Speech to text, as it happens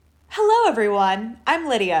Hello, everyone. I'm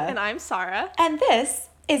Lydia. And I'm Sarah. And this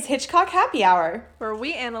is Hitchcock Happy Hour, where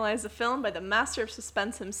we analyze a film by the master of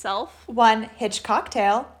suspense himself. One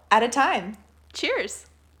Hitchcocktail at a time. Cheers.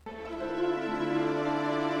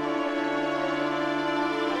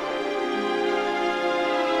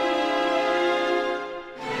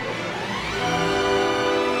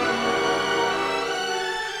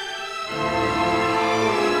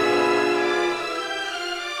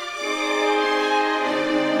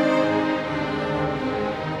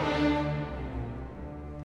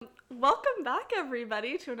 Welcome back,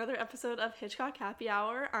 everybody, to another episode of Hitchcock Happy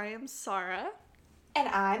Hour. I am Sarah. And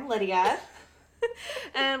I'm Lydia.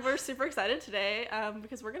 And we're super excited today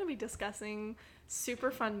because we're going to be discussing super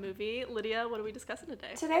fun movie. Lydia, what are we discussing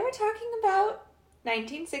today? Today we're talking about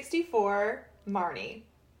 1964 Marnie.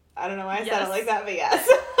 I don't know why I said it like that, but yes.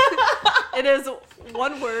 It is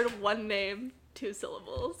one word, one name, 2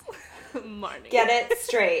 syllables. Marnie. Get it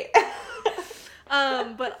straight.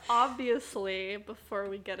 But obviously, before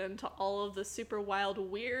we get into all of the super wild,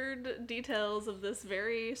 weird details of this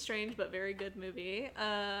very strange but very good movie,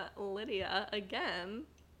 Lydia, again,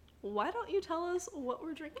 why don't you tell us what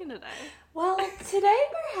we're drinking today? Well, today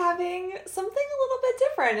we're having something a little bit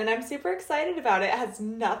different, and I'm super excited about it. It has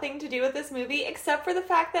nothing to do with this movie, except for the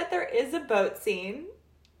fact that there is a boat scene.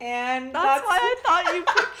 And that's why I thought you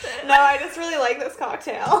picked it. No, I just really like this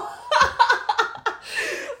cocktail.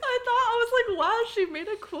 I was like, wow, she made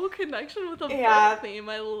a cool connection with a boat theme.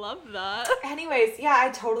 I love that. Anyways, yeah, I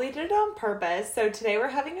totally did it on purpose. So today we're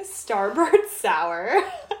having a Starboard Sour.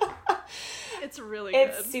 It's really good.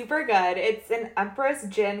 It's super good. It's an Empress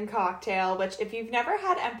Gin cocktail, which if you've never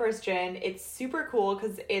had Empress Gin, it's super cool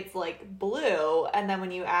because it's like blue. And then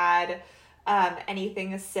when you add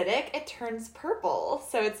anything acidic, it turns purple.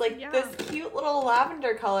 So it's like this cute little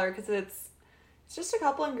lavender color because it's just a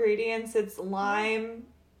couple ingredients. It's lime,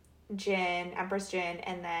 gin, Empress Gin,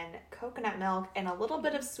 and then coconut milk and a little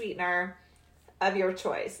bit of sweetener of your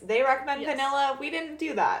choice. They recommend vanilla. We didn't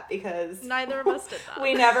do that because neither of us did that.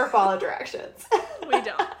 We never follow directions. We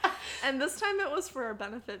don't. And this time it was for our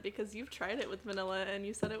benefit because you've tried it with vanilla and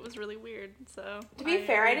you said it was really weird. So to be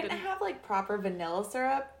fair, I didn't have like proper vanilla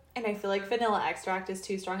syrup. And I feel like vanilla extract is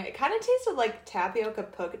too strong. It kind of tasted like tapioca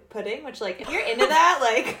pudding, which, like, if you're into that,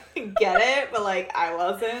 like, get it. But, like, I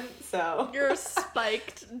wasn't, so. You're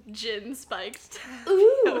gin spiked.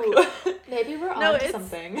 Ooh. Maybe we're on to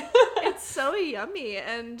something. It's so yummy.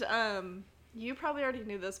 And you probably already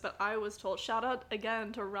knew this, but I was told, shout out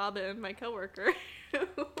again to Robin, my coworker.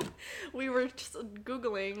 We were just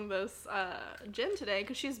Googling this gin today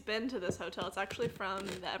because she's been to this hotel. It's actually from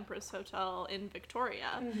the Empress Hotel in Victoria.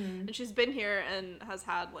 Mm-hmm. And she's been here and has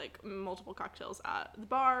had like multiple cocktails at the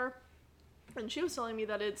bar. And she was telling me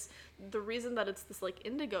that the reason that it's this like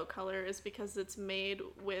indigo color is because it's made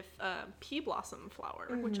with pea blossom flower,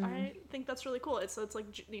 which I think that's really cool. It's like,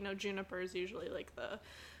 juniper is usually like the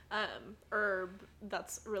herb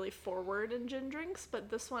that's really forward in gin drinks, but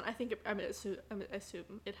this one I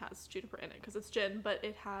assume it has juniper in it because it's gin, but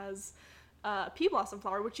it has pea blossom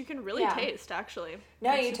flower, which you can really taste actually.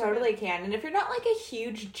 No, you totally can. And if you're not like a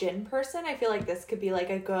huge gin person, I feel like this could be like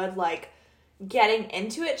a good like getting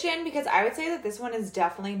into it gin, because I would say that this one is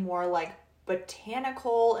definitely more like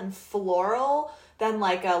botanical and floral than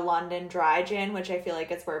like a London dry gin, which I feel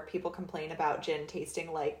like is where people complain about gin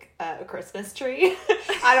tasting like a Christmas tree.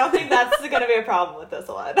 I don't think that's going to be a problem with this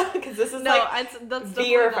one, because this is that's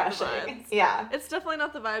refreshing. Yeah, it's definitely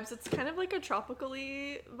not the vibes. It's kind of like a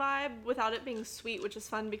tropically vibe without it being sweet, which is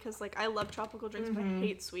fun because like I love tropical drinks, but I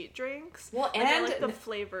hate sweet drinks. Well, and I like the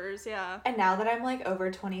flavors. Yeah. And now that I'm like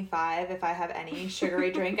over 25, if I have any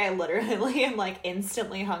sugary drink, I literally am like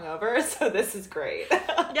instantly hungover. So this is great.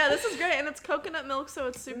 Yeah, this is great, and it's coconut milk, so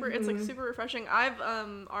it's super. It's like super refreshing. I've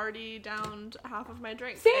already downed half of my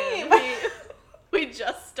drink. Same. We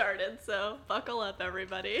just started, so buckle up,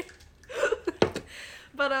 everybody.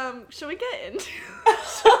 But should we get into?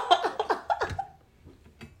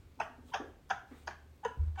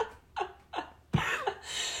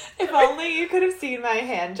 If only you could have seen my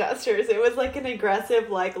hand gestures. It was like an aggressive,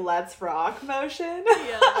 like, let's rock motion.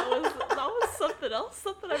 Yeah, that was something else,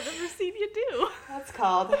 something I've never seen you do. That's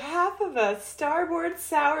called half of a Starboard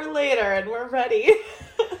Sour later, and we're ready.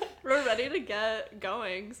 We're ready to get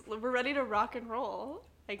going. We're ready to rock and roll,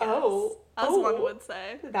 I guess. As one would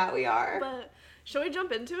say. That we are. But shall we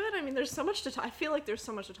jump into it? I mean, there's so much to I feel like there's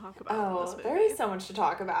so much to talk about in this movie. There is so much to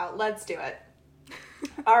talk about. Let's do it.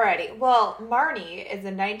 Alrighty. Well, Marnie is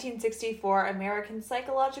a 1964 American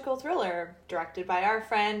psychological thriller directed by our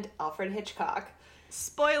friend Alfred Hitchcock.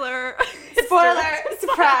 Spoiler! Surprise!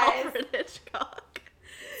 Alfred Hitchcock.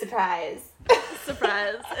 Surprise.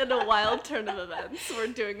 Surprise. In a wild turn of events, we're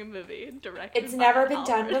doing a movie directed It's by never been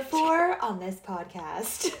Alfred. done before on this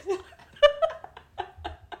podcast.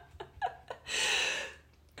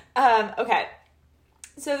 Okay.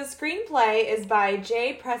 So the screenplay is by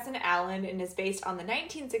J. Preston Allen and is based on the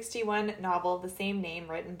 1961 novel of the same name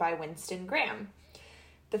written by Winston Graham.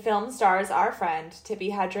 The film stars our friend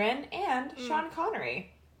Tippi Hedren and Sean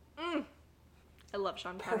Connery. I love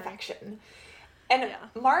Sean Connery. Perfection. And Yeah.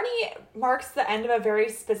 Marnie marks the end of a very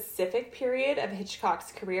specific period of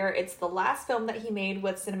Hitchcock's career. It's the last film that he made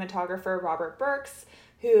with cinematographer Robert Burks,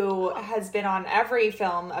 who has been on every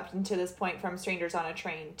film up until this point, from Strangers on a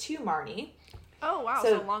Train to Marnie. Oh, wow.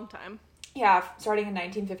 So- So a long time. Yeah, starting in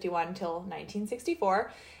 1951 till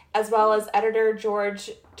 1964, as well as editor George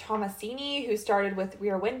Tomasini, who started with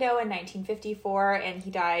Rear Window in 1954, and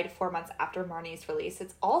he died 4 months after Marnie's release.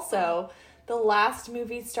 It's also the last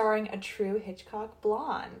movie starring a true Hitchcock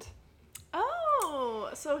blonde. Oh,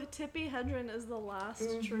 so Tippi Hedren is the last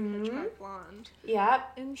true Hitchcock blonde.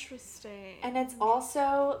 Yep. Interesting. And it's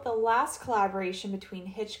also the last collaboration between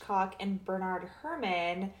Hitchcock and Bernard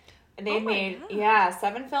Herrmann. And they Oh my made, God.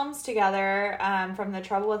 7 films together, from The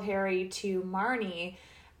Trouble with Harry to Marnie.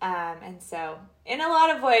 And so, in a lot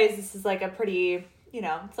of ways, this is like a pretty,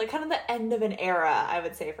 it's like kind of the end of an era, I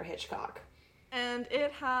would say, for Hitchcock. And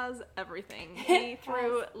it has everything. He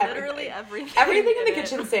threw has literally everything. Everything in the it.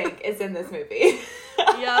 kitchen sink is in this movie.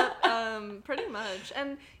 Yeah, pretty much.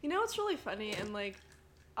 And you know what's really funny? And like,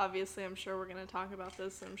 obviously, I'm sure we're gonna talk about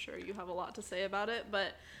this. I'm sure you have a lot to say about it.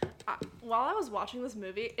 But while I was watching this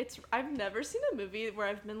movie, I've never seen a movie where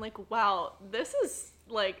I've been like, wow, this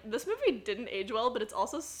movie didn't age well, but it's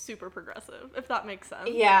also super progressive. If that makes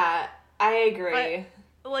sense. Yeah, I agree.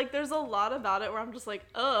 Like, there's a lot about it where I'm just like,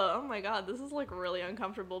 oh my god, this is, like, really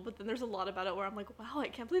uncomfortable. But then there's a lot about it where I'm like, wow, I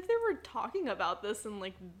can't believe they were talking about this in,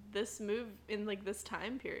 like, this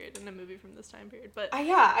time period, in a movie from this time period. But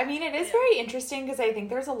Yeah, I mean, it is very interesting because I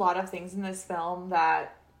think there's a lot of things in this film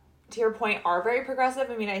that, to your point, are very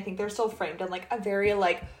progressive. I mean, I think they're still framed in, like, a very,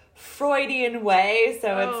 like, Freudian way.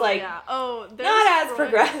 So it's, like, not as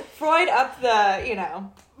progressive. Freud up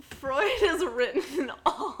the, Freud is written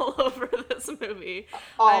all over this movie.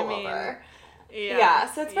 over.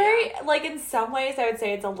 Yeah. So it's very, like, in some ways, I would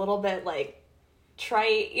say it's a little bit, like,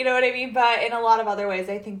 trite, you know what I mean? But in a lot of other ways,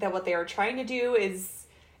 I think that what they were trying to do is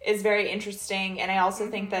very interesting. And I also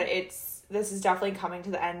think that this is definitely coming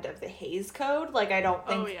to the end of the Hays Code. Like, I don't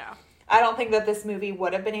think that this movie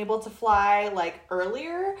would have been able to fly, like,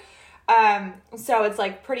 earlier. So it's,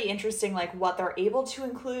 like, pretty interesting, like, what they're able to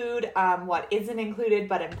include, what isn't included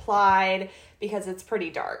but implied, because it's pretty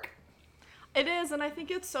dark. It is, and I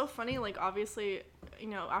think it's so funny, like, obviously,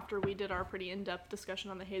 after we did our pretty in-depth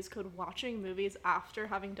discussion on the Hays Code, watching movies after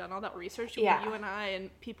having done all that research, you and I and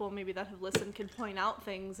people maybe that have listened can point out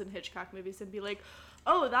things in Hitchcock movies and be like,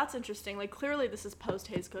 oh, that's interesting. Like, clearly this is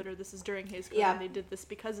post-Hays Code, or this is during Hays Code, and they did this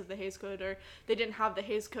because of the Hays Code, or they didn't have the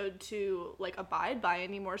Hays Code to, like, abide by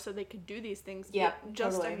anymore, so they could do these things. Yeah,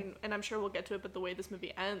 totally. I mean, and I'm sure we'll get to it, but the way this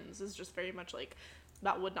movie ends is just very much like,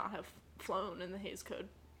 that would not have flown in the Hays Code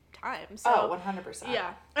time. So, 100%.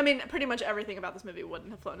 Yeah. I mean, pretty much everything about this movie wouldn't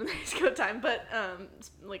have flown in the Hays Code time, but,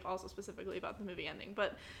 like, also specifically about the movie ending,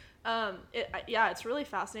 but... it's really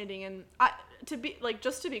fascinating, and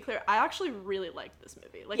just to be clear, I actually really liked this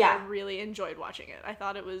movie. Like, I really enjoyed watching it. I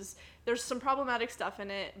thought there's some problematic stuff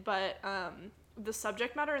in it, but the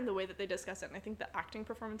subject matter and the way that they discuss it, and I think the acting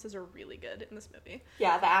performances are really good in this movie.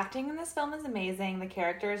 Yeah, the acting in this film is amazing. The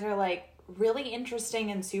characters are, like, really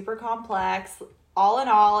interesting and super complex. All in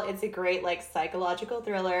all, it's a great, like, psychological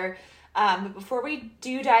thriller. But before we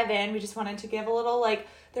do dive in, we just wanted to give a little, like,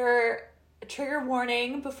 trigger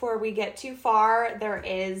warning before we get too far. There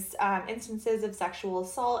is instances of sexual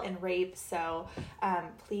assault and rape, so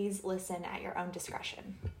please listen at your own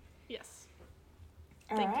discretion. Yes.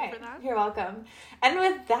 Thank you for that. You're welcome. And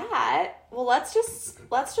with that, well, let's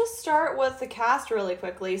just start with the cast really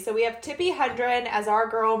quickly. So we have Tippi Hedren as our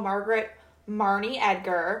girl Margaret Marnie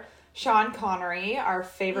Edgar, Sean Connery, our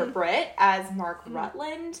favorite Brit, as Mark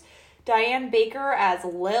Rutland, Diane Baker as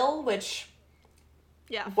Lil, which...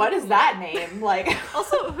 Yeah. What is that name? Like,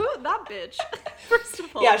 also, who that bitch? First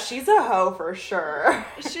of all. Yeah, she's a hoe for sure.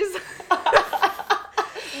 She's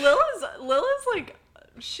Lil is like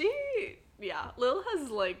Lil has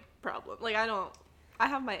like problem. Like, I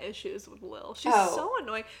have my issues with Lil. She's so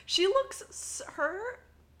annoying. She looks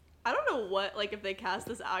I don't know what, like, if they cast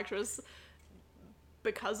this actress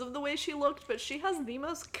because of the way she looked, but she has the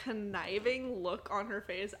most conniving look on her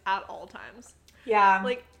face at all times. Yeah.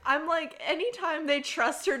 Like, I'm like, anytime they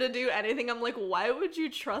trust her to do anything, I'm like, why would you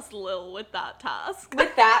trust Lil with that task?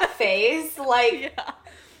 With that face, like, Yeah.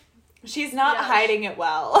 she's not hiding it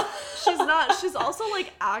well. She's not. She's also,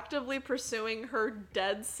 like, actively pursuing her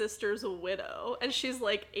dead sister's widow. And she's,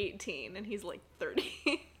 like, 18 and he's, like,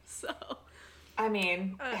 30. So. I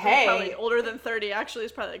mean, He's probably older than 30. Actually,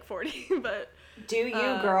 he's probably, like, 40. But. Do you,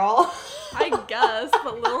 girl? I guess.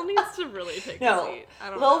 But Lil needs to really take a seat. I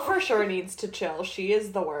don't know. Lil for sure needs to chill. She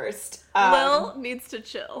is the worst. Lil needs to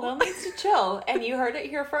chill. Lil needs to chill. And you heard it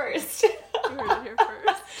here first. You heard it here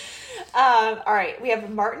first. All right, we have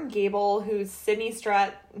Martin Gable, who's Sydney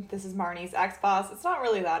Strutt. This is Marnie's ex-boss. It's not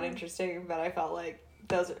really that interesting, but I felt like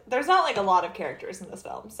there's not like a lot of characters in this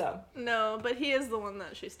film, so. No, but he is the one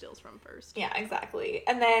that she steals from first. Yeah, exactly.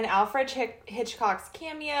 And then Alfred Hitchcock's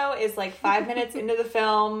cameo is like 5 minutes into the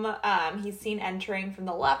film. He's seen entering from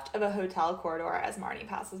the left of a hotel corridor as Marnie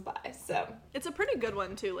passes by, so. It's a pretty good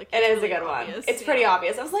one, too. Like, it is really a good obvious. one. It's pretty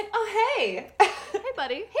obvious. I was like, oh, hey. Hey,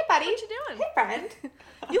 buddy. Hey, buddy. What you doing? Hey, friend.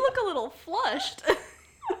 You look a little flushed.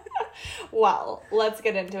 Well, let's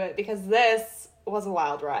get into it because this was a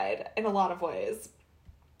wild ride in a lot of ways.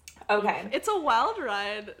 Okay. It's a wild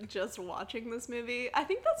ride just watching this movie. I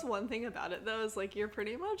think that's one thing about it, though, is, like, you're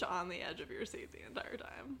pretty much on the edge of your seat the entire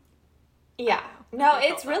time. Yeah. No,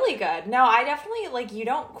 it's really good. No, I definitely, like, you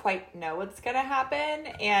don't quite know what's going to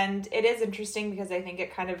happen, and it is interesting because I think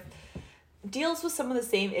it kind of deals with some of the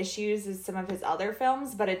same issues as some of his other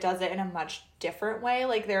films, but it does it in a much different way.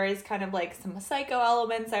 Like, there is kind of, like, some psycho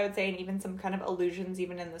elements, I would say, and even some kind of allusions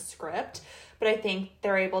even in the script. But I think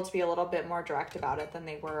they're able to be a little bit more direct about it than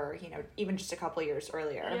they were, you know, even just a couple years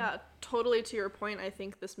earlier. Yeah, totally to your point. I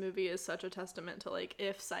think this movie is such a testament to, like,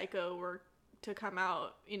 if Psycho were to come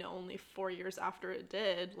out, you know, only 4 years after it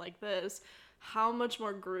did, like this, how much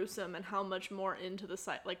more gruesome and how much more into the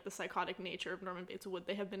the psychotic nature of Norman Bates would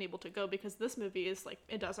they have been able to go, because this movie is, like,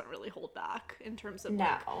 it doesn't really hold back in terms of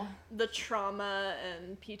like the trauma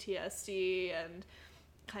and PTSD and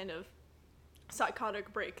kind of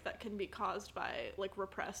psychotic break that can be caused by, like,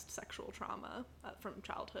 repressed sexual trauma from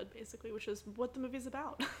childhood, basically, which is what the movie's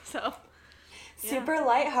about. So super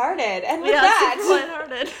lighthearted. And with that, super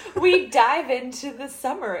lighthearted. We dive into the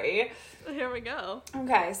summary. Here we go.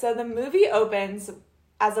 Okay, so the movie opens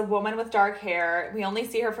as a woman with dark hair. We only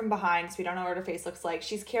see her from behind, so we don't know what her face looks like.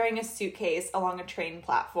 She's carrying a suitcase along a train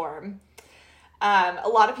platform. A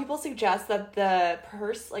lot of people suggest that the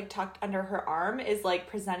purse, like, tucked under her arm is, like,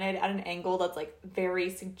 presented at an angle that's, like, very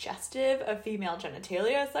suggestive of female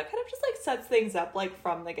genitalia. So that kind of just, like, sets things up, like,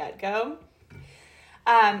 from the get-go.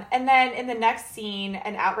 And then in the next scene,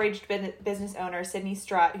 an outraged business owner, Sydney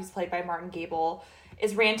Strutt, who's played by Martin Gable,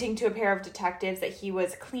 is ranting to a pair of detectives that he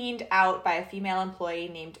was cleaned out by a female employee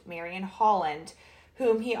named Marion Holland,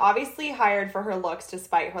 whom he obviously hired for her looks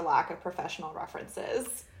despite her lack of professional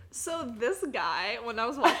references. So this guy, when I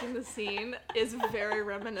was watching the scene, is very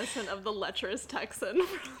reminiscent of the lecherous Texan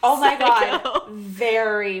from Oh my Psycho. God.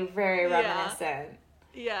 Very, very reminiscent.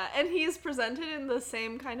 Yeah, and he's presented in the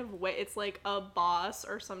same kind of way. It's like a boss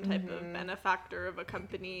or some type of benefactor of a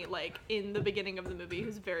company, like, in the beginning of the movie,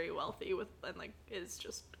 who's very wealthy and, like, is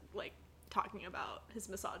just, like, talking about his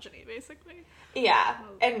misogyny, basically. Yeah,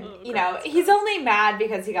 and, you know, he's only mad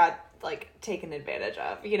because he got, like, taken advantage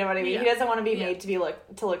of. You know what I mean? Yeah. He doesn't want to be made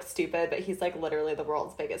to look stupid, but he's, like, literally the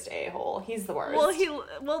world's biggest a-hole. He's the worst.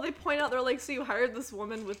 Well, they point out, they're like, so you hired this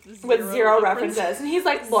woman with zero references. And he's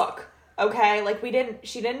like, look, okay, like,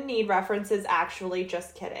 she didn't need references, actually,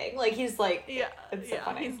 just kidding. Like, he's like, it's so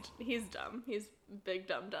funny. He's dumb. He's big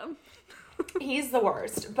dumb. He's the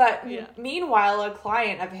worst. But meanwhile, a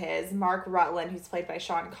client of his, Mark Rutland, who's played by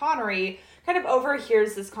Sean Connery, kind of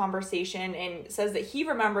overhears this conversation and says that he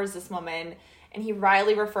remembers this woman, and he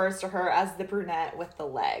wryly refers to her as the brunette with the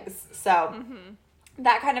legs. So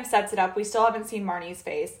that kind of sets it up. We still haven't seen Marnie's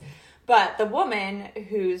face. But the woman,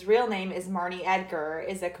 whose real name is Marnie Edgar,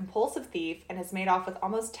 is a compulsive thief and has made off with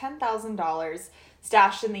almost $10,000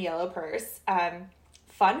 stashed in the yellow purse.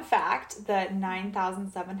 Fun fact, the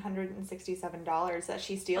 $9,767 that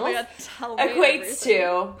she steals equates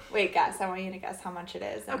to... Wait, guess. I want you to guess how much it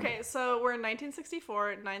is. Okay, so we're in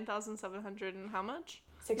 1964, 9,700 and how much?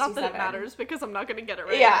 67. Not that it matters, because I'm not going to get it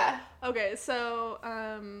right. Yeah. Okay, so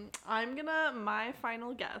my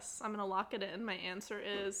final guess, I'm going to lock it in. My answer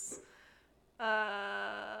is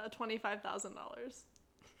 $25,000.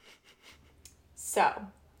 So,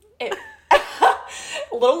 it...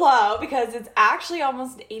 a little low, because it's actually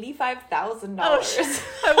almost $85,000. Oh,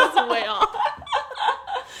 I was way off.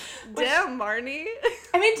 Damn, Marnie.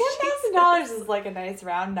 I mean, $10,000 is like a nice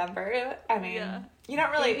round number. I mean, you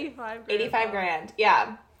don't really... 85 grand. 85 grand,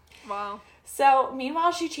 yeah. Wow. So,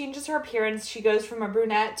 meanwhile, she changes her appearance. She goes from a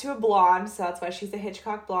brunette to a blonde, so that's why she's a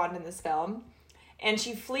Hitchcock blonde in this film. And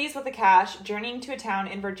she flees with the cash, journeying to a town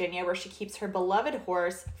in Virginia where she keeps her beloved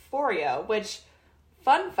horse, Forio, which,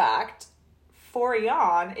 fun fact,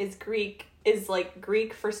 Forion is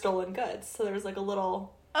Greek for stolen goods. So there's like a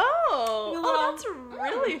little... that's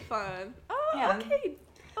really fun. Oh, yeah.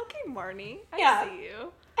 Okay, Marnie. I see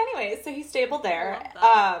you. Anyway, so he's stabled there.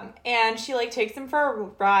 And she like takes him for a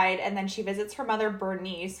ride, and then she visits her mother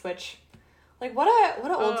Bernice, which like what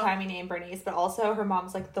a old timey name, Bernice, but also her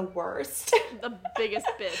mom's like the worst. The biggest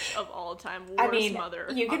bitch of all time. Worst mother.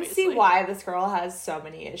 You can see why this girl has so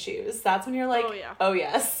many issues. That's when you're like, oh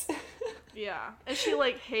yes. Yeah. And she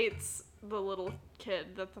like hates the little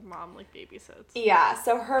kid that the mom like babysits. Yeah,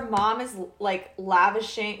 so her mom is like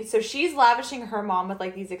she's lavishing her mom with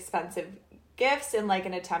like these expensive gifts in like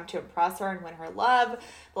an attempt to impress her and win her love.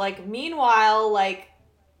 Like meanwhile, like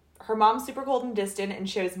her mom's super cold and distant and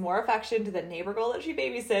shows more affection to the neighbor girl that she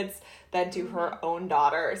babysits than to her own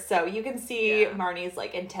daughter. So you can see Marnie's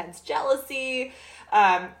like intense jealousy,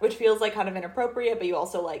 which feels like kind of inappropriate, but you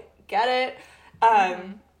also like get it.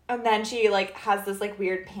 And then she like has this like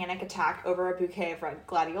weird panic attack over a bouquet of red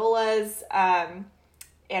gladiolas, and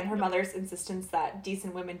her mother's insistence that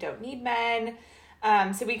decent women don't need men.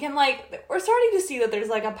 So we can like, we're starting to see that there's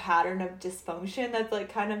like a pattern of dysfunction that's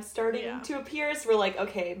like kind of starting to appear. So we're like,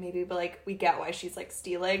 okay, maybe, but like we get why she's like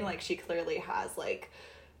stealing. Like she clearly has like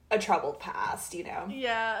a troubled past, you know?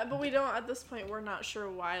 Yeah, but we don't, at this point, we're not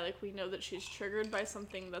sure why. Like we know that she's triggered by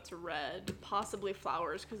something that's red, possibly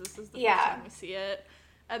flowers, because this is the first time we see it.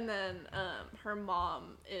 And then her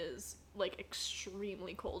mom is like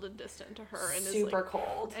extremely cold and distant to her, and super is like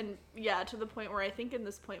cold. And to the point where I think in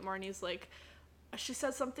this point Marnie's like, she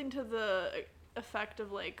says something to the effect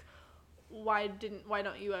of like, why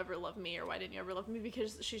don't you ever love me, or why didn't you ever love me,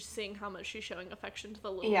 because she's seeing how much she's showing affection to the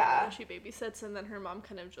little girl that she babysits, and then her mom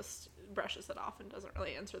kind of just brushes it off and doesn't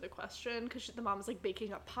really answer the question, because the mom is like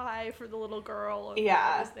baking a pie for the little girl and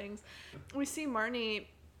all these things. We see Marnie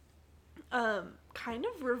kind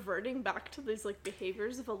of reverting back to these like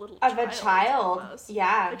behaviors of a child almost.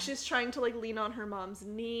 Like she's trying to like lean on her mom's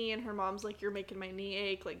knee, and her mom's like, you're making my knee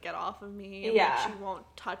ache, like get off of me, and like, she won't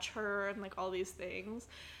touch her, and like all these things.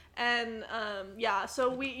 And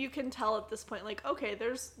so you can tell at this point, like, okay,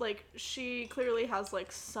 there's like, she clearly has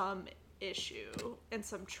like some issue and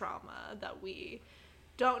some trauma that we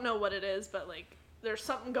don't know what it is, but like there's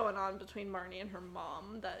something going on between Marnie and her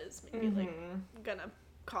mom that is maybe like gonna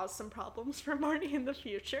cause some problems for Marnie in the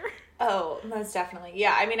future. Oh, most definitely.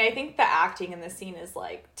 Yeah, I mean, I think the acting in this scene is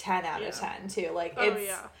like 10 out of 10 too. Like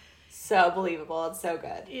it's so believable. It's so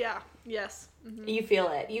good. Yeah. Yes. Mm-hmm. You feel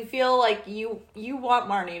it. You feel like you want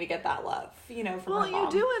Marnie to get that love, you know, from her mom. Well,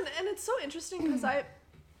 you do, and it's so interesting because I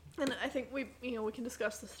think we can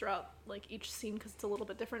discuss this throughout like each scene because it's a little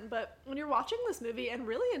bit different, but when you're watching this movie and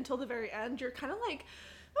really until the very end, you're kind of like,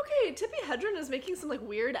 okay, Tippi Hedren is making some like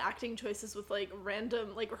weird acting choices with like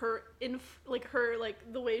random like her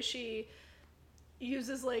the way she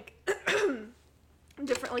uses like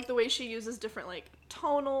different like the way she uses different like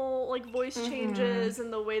tonal like voice changes,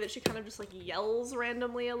 and the way that she kind of just like yells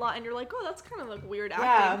randomly a lot, and you're like, oh, that's kind of like weird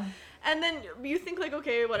acting. And then you think like,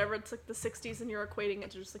 okay, whatever, it's like the 60s and you're equating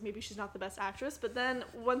it to just like maybe she's not the best actress, but then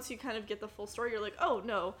once you kind of get the full story, you're like, oh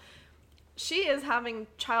no, she is having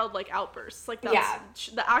childlike outbursts. Like that's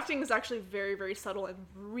the acting is actually very, very subtle and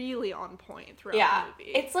really on point throughout the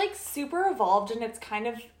movie. It's like super evolved, and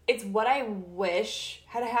it's what I wish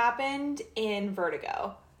had happened in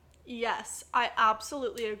Vertigo. Yes, I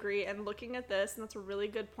absolutely agree. And looking at this, and that's a really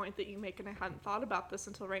good point that you make, and I hadn't thought about this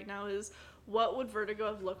until right now, is what would Vertigo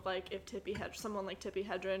have looked like if someone like Tippi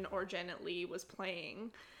Hedren or Janet Leigh was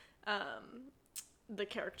playing the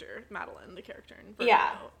character, Madeline, the character in Vertigo.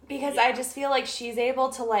 Yeah, because I just feel like she's able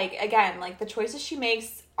to, like, again, like, the choices she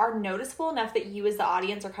makes are noticeable enough that you as the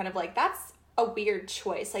audience are kind of like, that's a weird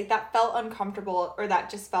choice. Like, that felt uncomfortable, or that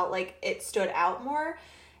just felt like it stood out more.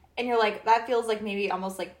 And you're like, that feels like maybe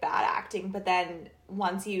almost like bad acting. But then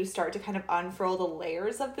once you start to kind of unfurl the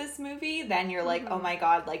layers of this movie, then you're like, oh my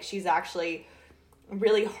God, like, she's actually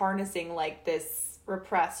really harnessing, like, this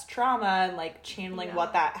repressed trauma and like channeling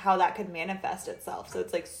how that could manifest itself. So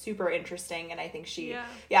it's like super interesting, and I think she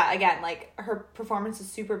again, like, her performance is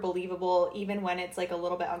super believable even when it's like a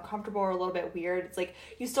little bit uncomfortable or a little bit weird. It's like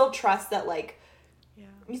you still trust that, like,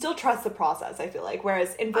 you still trust the process, I feel like,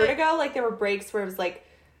 whereas in Vertigo, like, there were breaks where it was like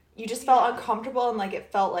you just felt uncomfortable, and like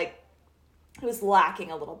it felt like it was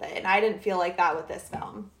lacking a little bit, and I didn't feel like that with this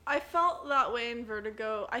film. I felt that way in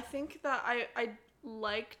Vertigo. I think that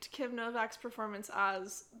liked Kim Novak's performance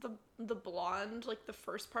as the blonde, like the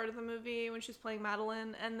first part of the movie when she's playing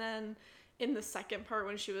Madeline, and then in the second part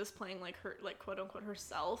when she was playing like her, like quote unquote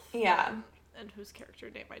herself. Yeah. And whose character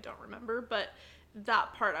name I don't remember, but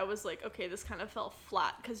that part I was like, okay, this kind of fell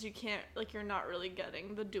flat because you can't, like, you're not really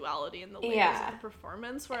getting the duality and the layers of the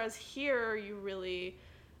performance, whereas here you really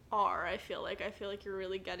are. I feel like you're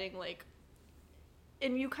really getting, like,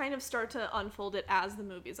 and you kind of start to unfold it as the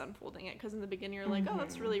movie's unfolding it, because in the beginning you're like, oh,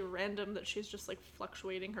 that's really random that she's just, like,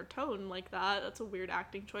 fluctuating her tone like that. That's a weird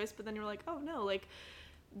acting choice. But then you're like, oh, no, like,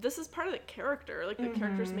 this is part of the character. Like, the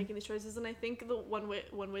character's making these choices. And I think the one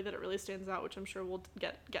way that it really stands out, which I'm sure we'll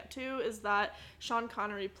get to, is that Sean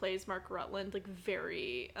Connery plays Mark Rutland, like,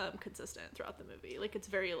 very consistent throughout the movie. Like, it's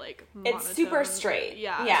very, like, monotone. It's super straight.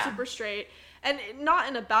 Yeah, super straight. And not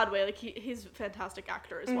in a bad way. Like, he's a fantastic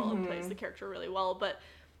actor as well and plays the character really well. But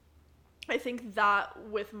I think that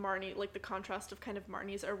with Marnie, like, the contrast of kind of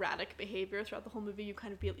Marnie's erratic behavior throughout the whole movie, you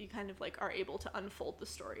kind of like are able to unfold the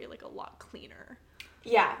story, like, a lot cleaner.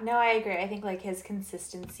 Yeah, no, I agree. I think, like, his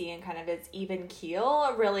consistency and kind of his even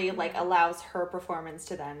keel really, like, allows her performance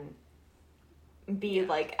to then be,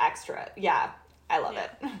 like, extra. Yeah, I love it.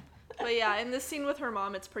 But yeah, in this scene with her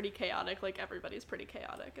mom, it's pretty chaotic. Like, everybody's pretty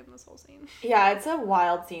chaotic in this whole scene. Yeah, it's a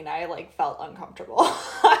wild scene. I, like, felt uncomfortable.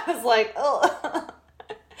 I was like, oh,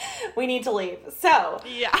 we need to leave. So.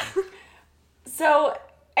 Yeah. So,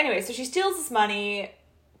 anyway, so she steals this money.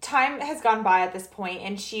 Time has gone by at this point,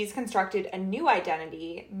 and she's constructed a new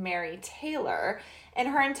identity, Mary Taylor, and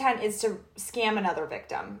her intent is to scam another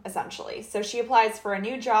victim, essentially. So she applies for a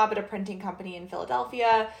new job at a printing company in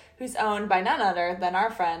Philadelphia, who's owned by none other than our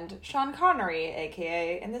friend Sean Connery,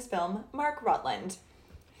 aka, in this film, Mark Rutland.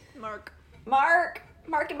 Marky Mark.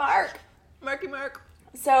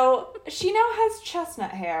 So she now has chestnut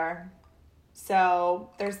hair, so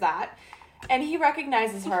there's that. And he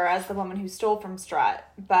recognizes her as the woman who stole from Strut,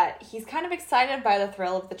 but he's kind of excited by the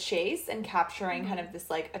thrill of the chase and capturing kind of this,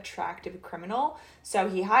 like, attractive criminal, so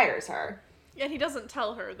he hires her. Yeah, he doesn't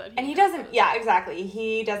tell her that yeah, exactly.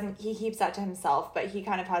 He keeps that to himself, but he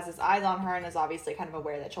kind of has his eyes on her and is obviously kind of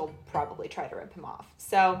aware that she'll probably try to rip him off.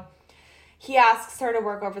 So he asks her to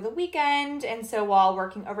work over the weekend, and so while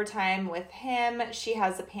working overtime with him, she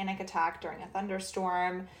has a panic attack during a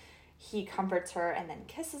thunderstorm. He comforts her and then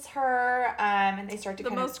kisses her, and they start to the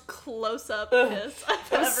kind most close-up kiss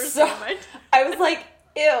I've ever seen in my time. I was like,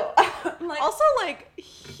 ew. Like, also, like,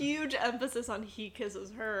 huge emphasis on he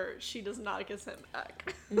kisses her. She does not kiss him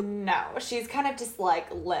back. No, she's kind of just,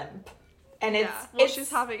 like, limp. And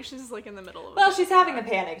she's like in the middle of it. Well, she's having a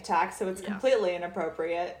panic attack, so it's completely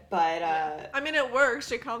inappropriate, but, I mean, it works.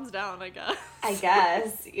 She calms down, I guess. I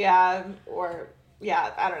guess, yeah, or...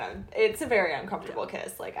 Yeah, I don't know. It's a very uncomfortable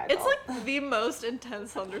kiss. Like, it's like the most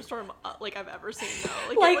intense thunderstorm like I've ever seen.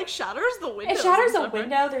 Though, like, it shatters the window. It shatters a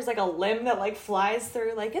window. There's like a limb that like flies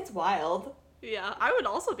through. Like, it's wild. Yeah, I would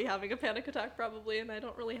also be having a panic attack probably, and I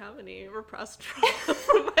don't really have any repressed trauma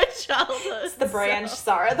from my childhood. It's the branch,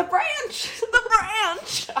 Sarah. The branch.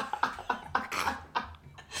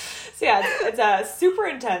 So yeah, it's a super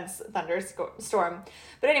intense thunderstorm.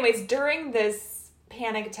 But anyways, during this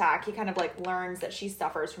panic attack, he kind of like learns that she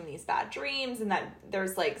suffers from these bad dreams and that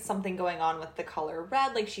there's like something going on with the color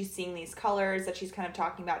red. Like, she's seeing these colors that she's kind of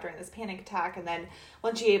talking about during this panic attack, and then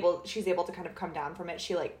when she's able to kind of come down from it,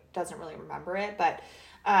 she like doesn't really remember it, but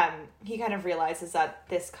he kind of realizes that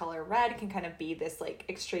this color red can kind of be this like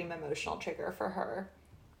extreme emotional trigger for her.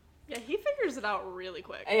 Yeah, he figures it out really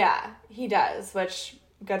quick. Yeah, he does, which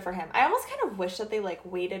good for him. I almost kind of wish that they like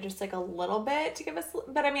waited just like a little bit to give us,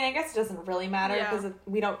 but I mean, I guess it doesn't really matter because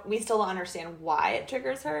we still don't understand why it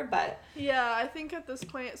triggers her, but yeah, I think at this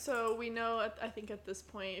point, so we know, I think at this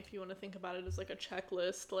point, if you want to think about it as like a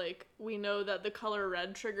checklist, like we know that the color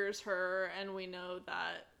red triggers her, and we know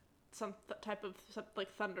that some type of like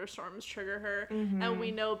thunderstorms trigger her, and we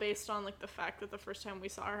know based on like the fact that the first time we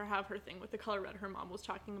saw her have her thing with the color red, her mom was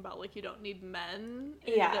talking about like you don't need men.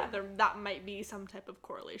 That might be some type of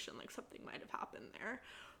correlation, like something might have happened there,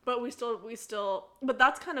 but we still but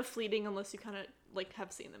that's kind of fleeting unless you kind of like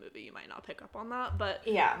have seen the movie. You might not pick up on that, but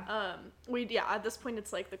at this point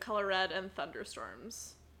it's like the color red and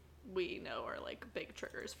thunderstorms we know are like big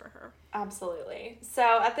triggers for her. Absolutely.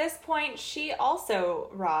 So at this point, she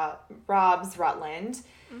also robs Rutland,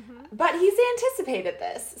 but he's anticipated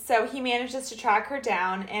this. So he manages to track her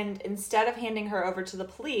down, and instead of handing her over to the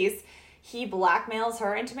police, he blackmails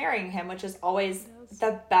her into marrying him, which is always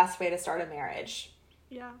the best way to start a marriage.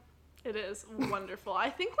 Yeah, it is wonderful.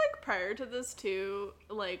 I think like prior to this too,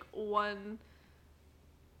 like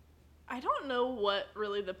I don't know what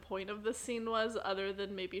really the point of this scene was, other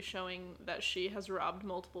than maybe showing that she has robbed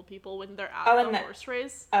multiple people when they're at the horse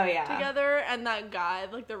race together, and that guy,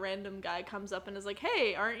 like the random guy, comes up and is like,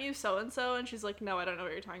 hey, aren't you so-and-so? And she's like, no, I don't know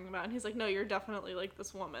what you're talking about. And he's like, no, you're definitely like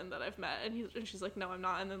this woman that I've met. And she's like, no, I'm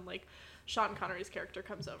not. And then like Sean Connery's character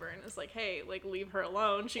comes over and is like, hey, like, leave her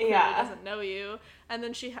alone. She clearly doesn't know you. And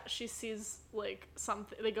then she sees, like,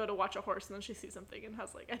 something. They go to watch a horse, and then she sees something and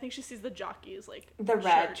has, like, I think she sees the jockey's, like, the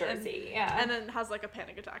red jersey, and then has, like, a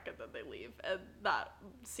panic attack, and then they leave. And that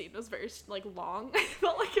scene was very, like, long. I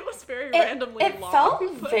felt like it was very randomly long. It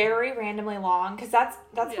felt very randomly long, because that's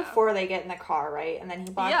before they get in the car, right? And then he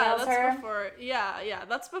blackmails her. Before. Yeah,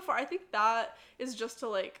 that's before. I think that is just to,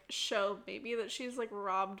 like, show maybe that she's, like,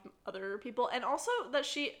 robbed other people, and also that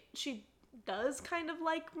she does kind of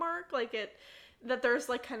like Mark, like that there's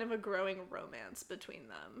like kind of a growing romance between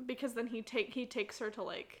them, because then he takes her to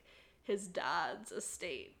like his dad's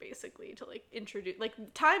estate, basically, to like introduce, like,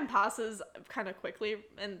 time passes kind of quickly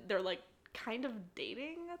and they're like kind of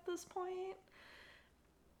dating at this point,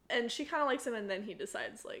 and she kind of likes him, and then he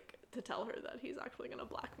decides like to tell her that he's actually gonna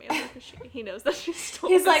blackmail her because he knows that she's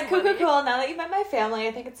stolen his like, money. cool, now that you've met my family,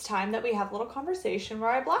 I think it's time that we have a little conversation where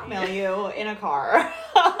I blackmail you in a car.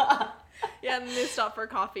 Yeah, and they stop for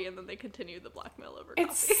coffee, and then they continue the blackmail over coffee.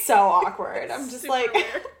 It's so awkward. I'm just like,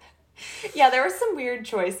 weird. Yeah, there were some weird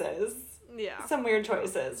choices. Yeah. Some weird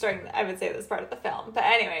choices during, I would say, this part of the film. But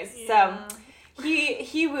anyways, so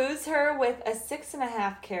he woos her with a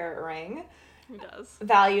 6.5 carat ring. He does.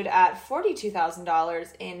 Valued at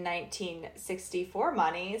 $42,000 in 1964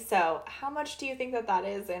 money. So how much do you think that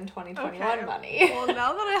is in 2021 money? Well,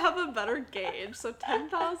 now that I have a better gauge, so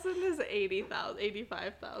 10,000 is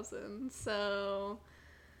 85,000. So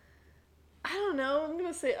I don't know. I'm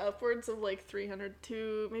gonna say upwards of like 300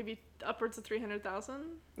 to maybe upwards of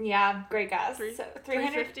 300,000. Yeah, great guess.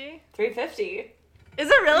 350. 350. Is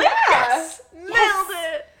it really? Yeah. Yes. Nailed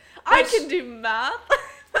it. I can do math.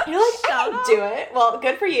 You're like, I can do it. Well,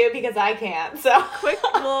 good for you, because I can't, so. Quick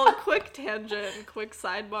tangent, quick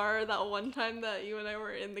sidebar. That one time that you and I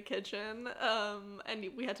were in the kitchen, and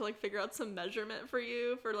we had to, like, figure out some measurement for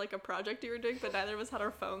you for, like, a project you were doing, but neither of us had our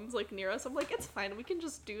phones, like, near us. I'm like, it's fine. We can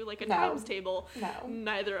just do, like, a times table. No.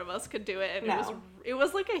 Neither of us could do it, and it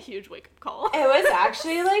was, like, a huge wake-up call. It was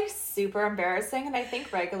actually, like, super embarrassing, and I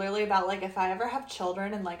think regularly about, like, if I ever have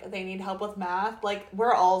children and, like, they need help with math, like,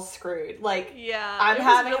 we're all screwed. Like, yeah, I'm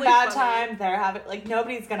having really a bad time, they're having, like,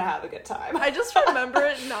 nobody's gonna have a good time. I just remember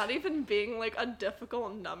it not even being, like, a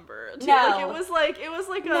difficult number. Too. No. Like, it was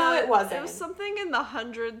like no, it wasn't. It was something in the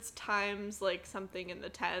hundreds times, like, something in the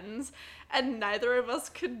tens, and neither of us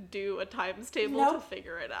could do a times table to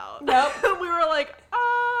figure it out. Nope. We were like,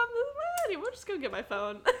 we'll just go get my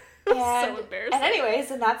phone. So embarrassing. And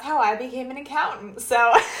anyways, and that's how I became an accountant,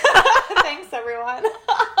 so thanks, everyone.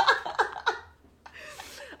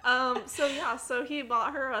 So he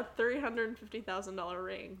bought her a $350,000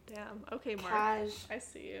 ring. Damn. Okay, Mark. I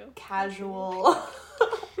see you. Casual.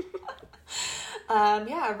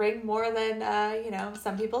 A ring more than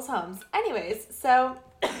some people's homes. Anyways, so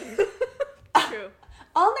true.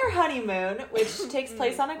 On their honeymoon, which takes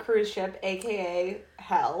place on a cruise ship, aka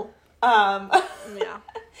hell.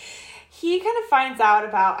 He kind of finds out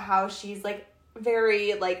about how she's like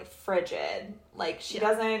very like frigid. Like she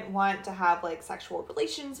doesn't want to have like sexual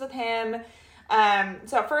relations with him.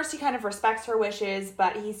 So at first he kind of respects her wishes,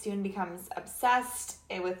 but he soon becomes obsessed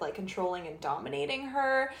with like controlling and dominating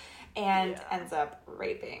her and ends up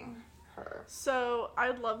raping her. So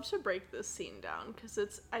I'd love to break this scene down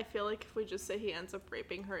because I feel like if we just say he ends up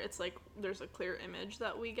raping her, it's like there's a clear image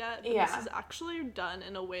that we get. But this is actually done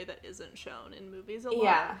in a way that isn't shown in movies a lot.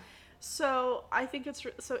 Yeah. So I think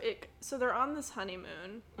so they're on this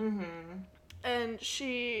honeymoon. Mm-hmm. And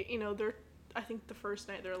she, I think the first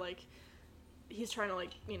night they're like, he's trying to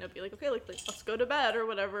like, be like, okay, like let's go to bed or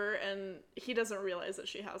whatever. And he doesn't realize that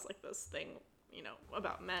she has like this thing,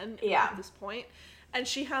 about men at this point. And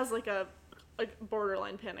she has like a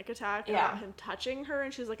borderline panic attack about him touching her.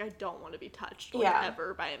 And she's like, I don't want to be touched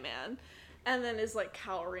ever by a man. And then is like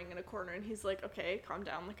cowering in a corner. And he's like, okay, calm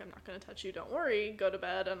down. Like, I'm not going to touch you. Don't worry. Go to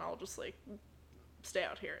bed. And I'll just like stay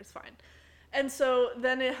out here. It's fine. And so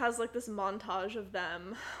then it has, like, this montage of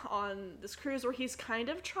them on this cruise where he's kind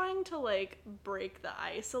of trying to, like, break the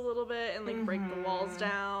ice a little bit and, like, break the walls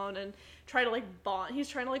down and try to, like, bond. He's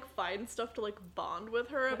trying to, like, find stuff to, like, bond with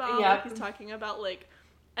her about. Like, he's talking about, like,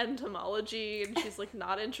 entomology, and she's like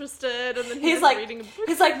not interested, and then he's like reading a book.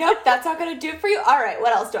 He's like, nope, that's not gonna do it for you. All right,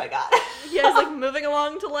 what else do I got? Yeah, he's like moving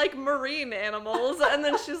along to like marine animals, and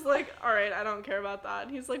then she's like, all right, I don't care about that.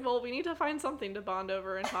 And he's like, well, we need to find something to bond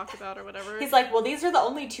over and talk about or whatever. He's like, well, these are the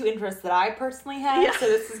only two interests that I personally have, so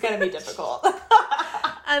this is gonna be difficult.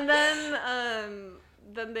 And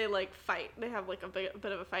then they like fight. They have like a bit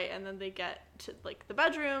of a fight, and then they get to like the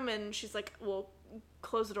bedroom, and she's like, well,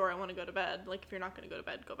 close the door, I want to go to bed. Like, if you're not going to go to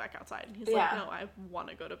bed, go back outside. And he's like, no, I want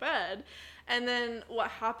to go to bed. And then what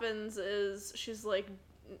happens is she's like,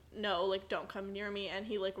 no, like, don't come near me. And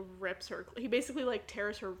he like rips her, he basically like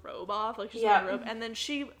tears her robe off, like she's wearing a robe, and then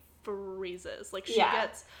she freezes. Like, she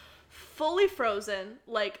gets fully frozen,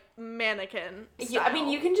 like mannequin style. Yeah, I mean,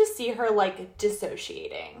 you can just see her like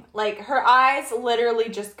dissociating. Like, her eyes literally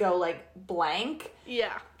just go like blank.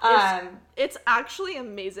 Yeah. It's actually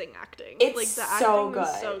amazing acting. It's like, the so acting good.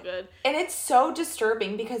 is so good. And it's so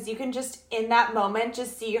disturbing because you can just, in that moment,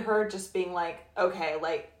 just see her just being like, okay,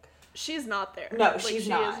 like, she's not there. No, like, she's she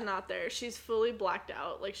not. She is not there. She's fully blacked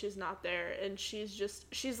out. Like, she's not there. And she's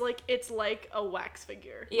like, it's like a wax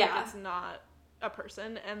figure. Yeah. Like, it's not a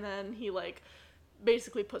person. And then he, like,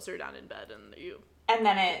 basically puts her down in bed, and and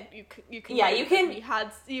then you can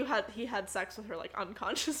he had sex with her like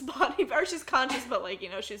unconscious body, or she's conscious but like, you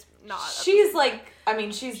know, she's not. She's like, I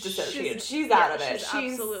mean, she's dissociated. She's out of it.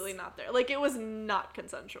 She's absolutely not there. Like, it was not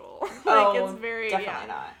consensual. Like, it's very definitely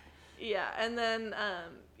not. Yeah, and then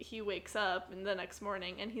he wakes up and the next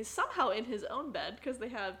morning, and he's somehow in his own bed because they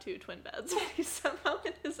have two twin beds. But he's somehow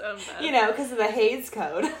in his own bed. You know, because of the Hays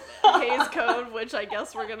Code. Hays Code, which I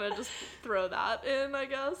guess we're gonna just throw that in, I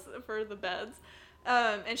guess, for the beds.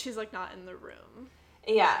 And she's like not in the room.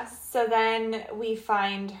 Yeah. So then we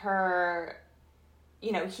find her,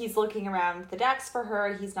 you know, he's looking around the decks for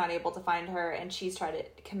her. He's not able to find her, and she's tried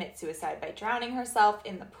to commit suicide by drowning herself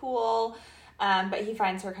in the pool. But he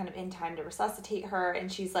finds her kind of in time to resuscitate her,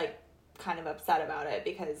 and she's like kind of upset about it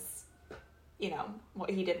because, you know,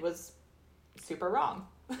 what he did was super wrong.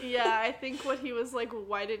 Yeah, I think what he was like,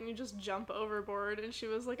 why didn't you just jump overboard? And she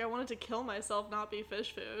was like, I wanted to kill myself, not be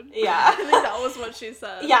fish food. Yeah. I think that was what she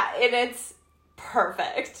said. Yeah, and it's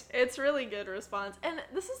perfect. It's really good response. And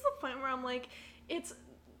this is the point where I'm like, it's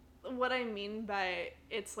what I mean by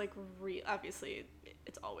it's like obviously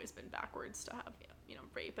it's always been backwards to have, you know,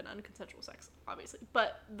 rape and unconsensual sex, obviously.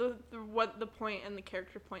 But the point and the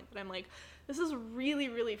character point that I'm like, this is really,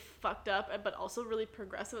 really fucked up, but also really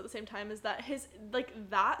progressive at the same time, is that his, like,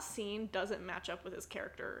 that scene doesn't match up with his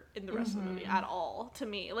character in the rest of the movie at all, to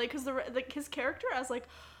me. Like, because his character as, like,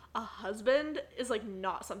 a husband is, like,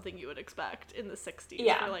 not something you would expect in the 60s.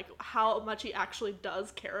 Yeah. For, like, how much he actually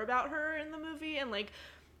does care about her in the movie, and, like,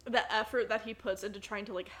 the effort that he puts into trying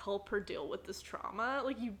to, like, help her deal with this trauma.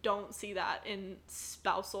 Like, you don't see that in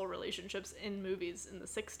spousal relationships in movies in the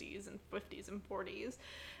 60s and 50s and 40s.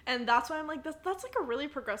 And that's why I'm like, that's like a really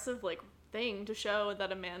progressive, like, thing to show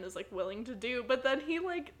that a man is, like, willing to do. But then he,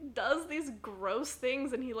 like, does these gross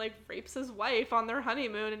things, and he, like, rapes his wife on their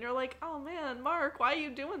honeymoon, and you're like, oh man, Mark, why are you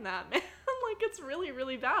doing that, man? Like, it's really,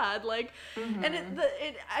 really bad. Like, and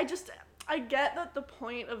I get that the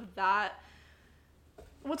point of that.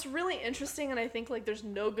 What's really interesting, and I think, like, there's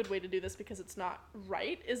no good way to do this because it's not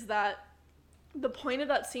right, is that the point of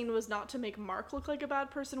that scene was not to make Mark look like a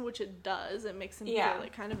bad person, which it does. It makes him feel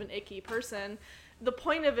like kind of an icky person. The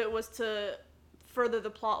point of it was to further the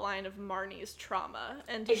plot line of Marnie's trauma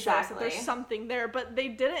and to show us that there's something there. But they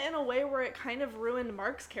did it in a way where it kind of ruined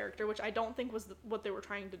Mark's character, which I don't think was what they were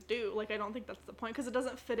trying to do. Like, I don't think that's the point, because it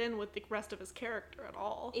doesn't fit in with the rest of his character at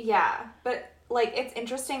all. Yeah, but, like, it's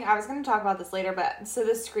interesting. I was going to talk about this later, but so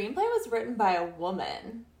the screenplay was written by a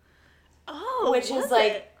woman. Oh, which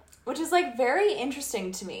is like very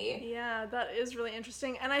interesting to me. Yeah, that is really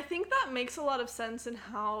interesting. And I think that makes a lot of sense in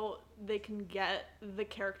how they can get the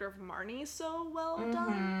character of Marnie so well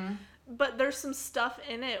done. But there's some stuff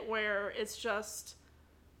in it where it's just,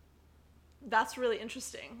 that's really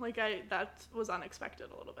interesting. Like, that was unexpected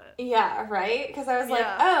a little bit. Yeah, right? Because I was like,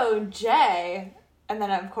 oh, Jay. And then,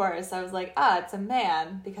 of course, I was like, it's a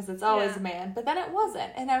man, because it's always a man. But then it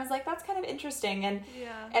wasn't. And I was like, that's kind of interesting. And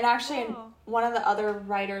actually, one of the other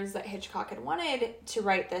writers that Hitchcock had wanted to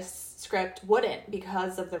write this script wouldn't,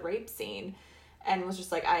 because of the rape scene. And was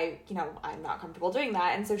just like, I'm not comfortable doing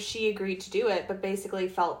that. And so she agreed to do it, but basically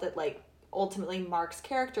felt that, like, ultimately Mark's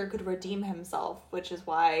character could redeem himself, which is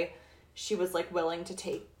why she was, like, willing to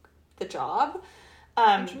take the job.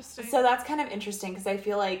 Interesting. So that's kind of interesting, because I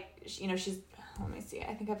feel like, you know, she's... Let me see.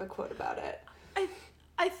 I think I have a quote about it.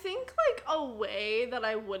 I think, like, a way that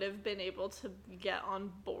I would have been able to get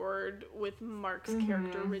on board with Mark's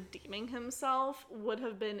character redeeming himself would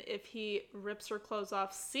have been if he rips her clothes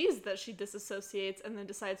off, sees that she disassociates, and then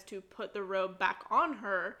decides to put the robe back on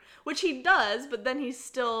her, which he does, but then he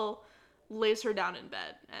still lays her down in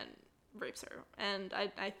bed and rapes her. And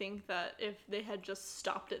I think that if they had just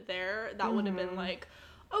stopped it there, that would have been like,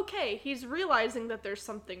 okay, he's realizing that there's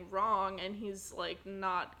something wrong, and he's, like,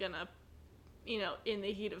 not gonna, you know, in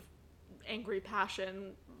the heat of angry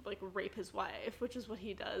passion, like, rape his wife, which is what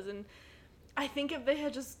he does. And I think if they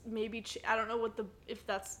had just maybe, I don't know if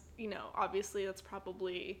that's, you know, obviously that's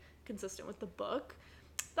probably consistent with the book,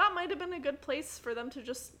 that might have been a good place for them to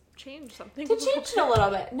just change something. To change it a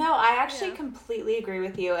little bit. No, I actually completely agree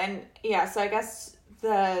with you. And yeah, so I guess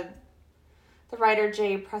the writer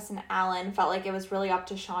J. Preston Allen felt like it was really up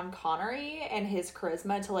to Sean Connery and his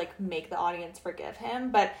charisma to, like, make the audience forgive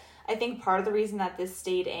him. But I think part of the reason that this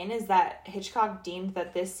stayed in is that Hitchcock deemed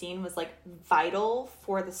that this scene was, like, vital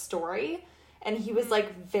for the story. And he was,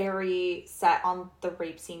 like, very set on the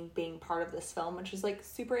rape scene being part of this film, which is, like,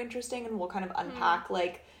 super interesting. And we'll kind of unpack,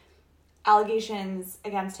 like, allegations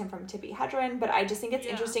against him from Tippi Hedren. But I just think it's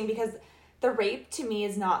interesting because the rape, to me,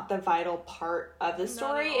 is not the vital part of the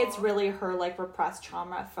story. It's really her, like, repressed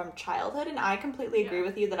trauma from childhood. And I completely agree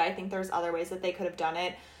with you that I think there's other ways that they could have done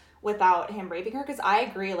it without him raping her, because I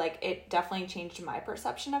agree, like, it definitely changed my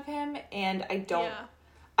perception of him, and I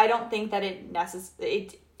don't think that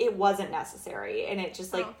it wasn't necessary, and it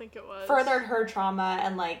just, like, I don't think it was. Furthered her trauma,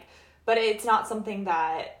 and, like, but it's not something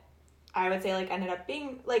that I would say, like, ended up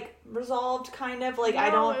being, like, resolved, kind of, like,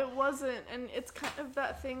 No, it wasn't, and it's kind of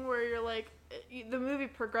that thing where you're, like, the movie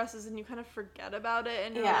progresses and you kind of forget about it,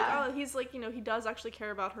 and you're like, oh, he's, like, you know, he does actually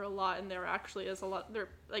care about her a lot, and there actually is a lot, there,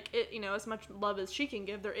 like, it, you know, as much love as she can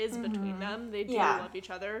give, there is between them. They do love each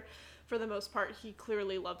other for the most part. He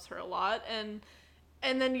clearly loves her a lot, and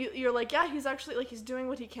then you're like, yeah, he's actually, like, he's doing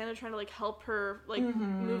what he can to try to, like, help her, like,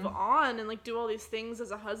 move on and, like, do all these things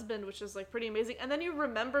as a husband, which is, like, pretty amazing. And then you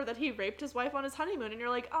remember that he raped his wife on his honeymoon, and you're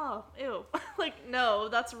like, oh, ew. Like, no,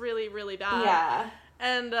 that's really, really bad. Yeah.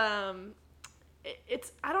 And,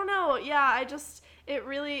 it's, I don't know, yeah,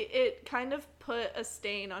 it kind of put a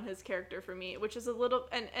stain on his character for me, which is a little,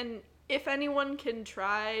 and if anyone can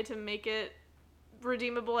try to make it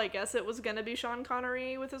redeemable, I guess it was gonna be Sean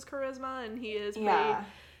Connery with his charisma, and he is pretty,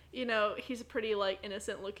 you know, he's a pretty, like,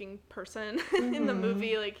 innocent looking person in the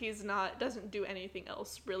movie. Like, doesn't do anything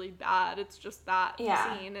else really bad. It's just that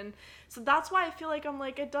scene. And so that's why I feel like I'm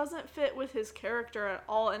like, it doesn't fit with his character at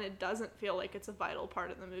all, and it doesn't feel like it's a vital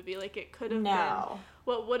part of the movie. Like, it could have been,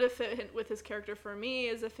 what would have fit with his character for me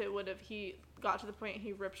is if he got to the point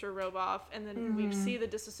he rips her robe off, and then we see the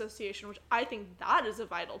disassociation, which I think that is a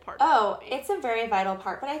vital part of the movie. It's a very vital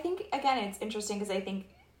part. But I think, again, it's interesting because I think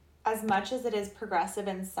as much as it is progressive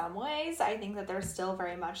in some ways, I think that there's still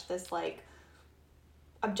very much this, like,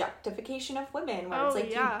 objectification of women where it's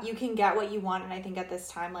like you can get what you want, and I think at this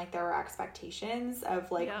time, like, there were expectations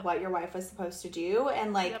of, like, what your wife was supposed to do,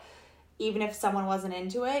 and, like, even if someone wasn't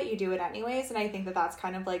into it, you do it anyways. And I think that that's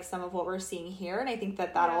kind of, like, some of what we're seeing here, and I think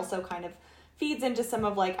that also kind of feeds into some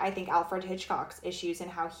of, like, I think Alfred Hitchcock's issues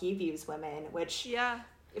and how he views women, which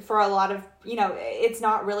for a lot of, you know, it's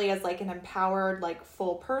not really as, like, an empowered, like,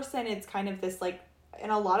 full person. It's kind of this, like, in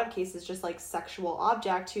a lot of cases, just, like, sexual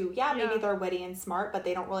object who, maybe they're witty and smart, but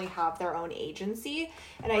they don't really have their own agency.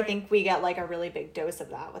 And I think we get, like, a really big dose of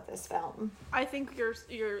that with this film. I think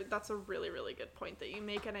that's a really, really good point that you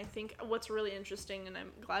make. And I think what's really interesting, and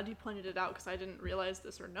I'm glad you pointed it out because I didn't realize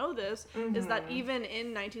this or know this, is that even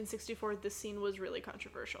in 1964, this scene was really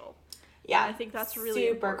controversial. Yeah. And I think that's really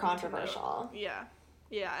super controversial. Yeah.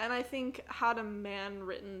 Yeah. And I think had a man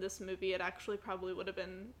written this movie, it actually probably would have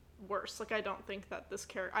been worse. Like, I don't think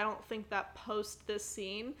that post this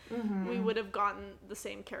scene we would have gotten the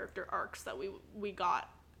same character arcs that we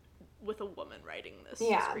got with a woman writing this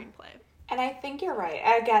screenplay. And I think you're right.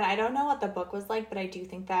 Again, I don't know what the book was like, but I do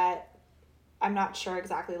think that I'm not sure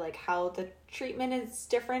exactly, like, how the treatment is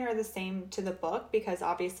different or the same to the book, because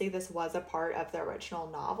obviously this was a part of the original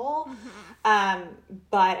novel.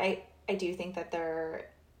 But I do think that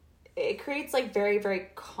it creates, like, very, very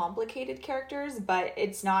complicated characters, but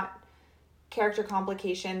it's not character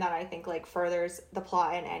complication that I think, like, furthers the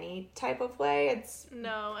plot in any type of way.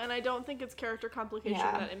 No, and I don't think it's character complication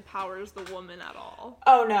that empowers the woman at all.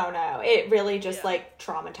 Oh, no. It really just, like,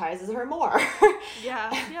 traumatizes her more.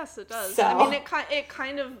 Yes, it does. So. I mean, it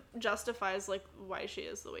kind of justifies, like, why she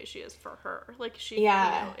is the way she is for her. Like, she, you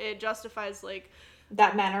know, it justifies, like,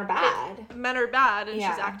 that men are bad. Men are bad, and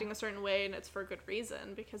Yeah. she's acting a certain way, and it's for good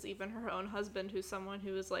reason, because even her own husband, who's someone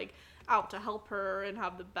who is, like, out to help her and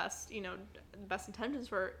have the best, best intentions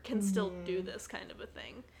for her, can still do this kind of a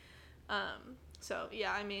thing. So,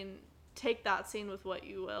 yeah, I mean, take that scene with what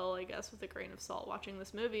you will, I guess, with a grain of salt watching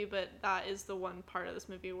this movie, but that is the one part of this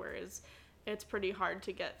movie where it's pretty hard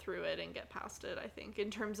to get through it and get past it, I think, in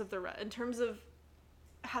terms of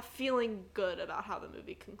feeling good about how the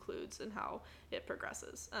movie concludes and how it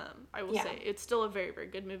progresses. I will say it's still a very, very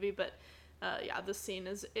good movie, but this scene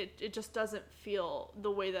it just doesn't feel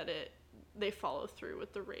the way that they follow through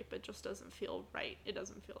with the rape. It just doesn't feel right. It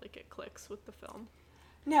doesn't feel like it clicks with the film.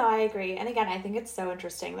 No, I agree. And again, I think it's so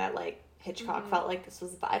interesting that, like, Hitchcock felt like this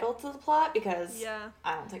was vital to the plot, because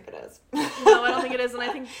I don't think it is. No, I don't think it is, and I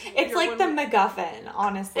think it's like the MacGuffin,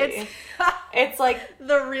 honestly. It's like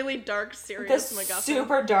the really dark, serious MacGuffin.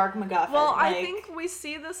 Super dark MacGuffin. Well, I think we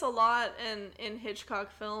see this a lot in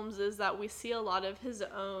Hitchcock films, is that we see a lot of his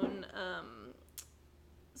own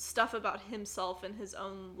stuff about himself and his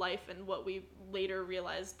own life, and what we later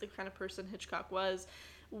realized the kind of person Hitchcock was.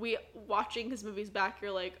 Watching his movies back,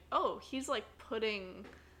 you're like, oh, he's, like, putting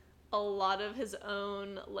a lot of his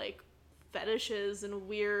own, like, fetishes and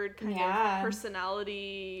weird kind of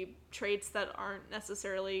personality traits that aren't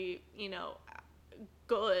necessarily,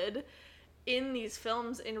 good in these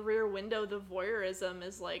films. In Rear Window, the voyeurism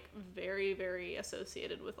is, like, very, very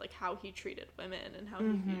associated with, like, how he treated women and how he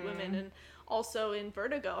viewed women. And also in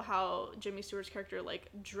Vertigo, how Jimmy Stewart's character, like,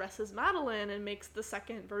 dresses Madeline and makes the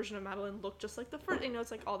second version of Madeline look just like the first,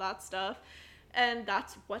 it's like all that stuff. And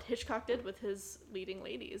that's what Hitchcock did with his leading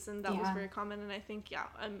ladies, and that was very common. And I think,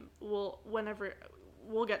 whenever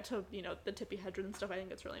we'll get to, the Tippi Hedren stuff, I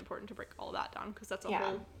think it's really important to break all that down, because that's a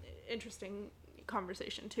whole interesting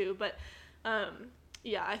conversation too. But I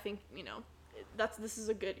think,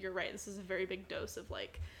 you're right, this is a very big dose of,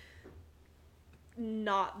 like,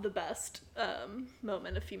 not the best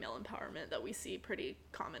moment of female empowerment that we see pretty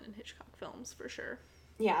common in Hitchcock films, for sure.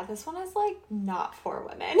 Yeah, this one is, like, not for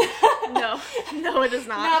women. No, it is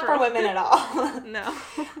not. Not for women at all. No.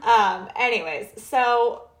 Anyways,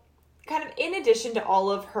 so kind of in addition to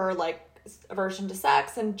all of her, like, aversion to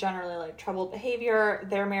sex and generally, like, troubled behavior,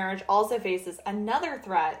 their marriage also faces another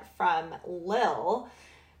threat from Lil,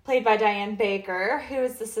 played by Diane Baker, who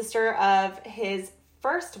is the sister of his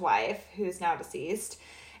first wife, who's now deceased.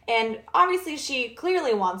 And obviously she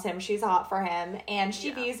clearly wants him. She's hot for him. And she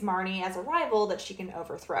views Marnie as a rival that she can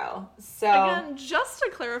overthrow. So again, just to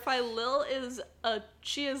clarify, Lil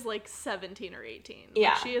she is like 17 or 18. Yeah.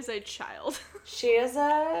 Like, she is a child. She is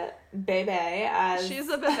a bebe, She's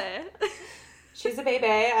a bebe. She's a bebe,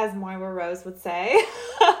 as Moira Rose would say.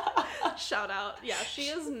 Shout out. Yeah, she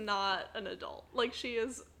is not an adult. Like, she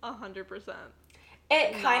is 100%.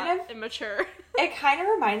 It kind of immature. It kind of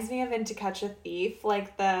reminds me of In To Catch a Thief,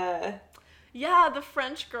 like the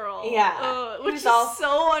French girl. Yeah, which is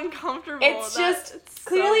so uncomfortable. It's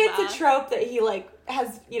clearly it's a trope that he, like,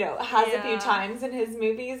 has a few times in his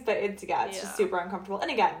movies, but it's just super uncomfortable. And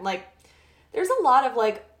again, like, there's a lot of,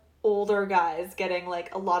 like, older guys getting,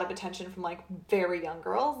 like, a lot of attention from, like, very young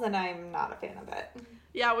girls, and I'm not a fan of it.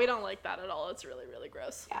 Yeah, we don't like that at all. It's really, really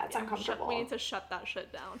gross. Yeah, it's uncomfortable. We need to shut that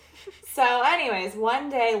shit down. So anyways, one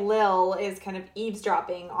day Lil is kind of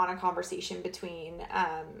eavesdropping on a conversation between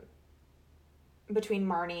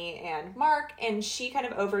Marnie and Mark, and she kind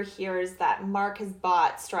of overhears that Mark has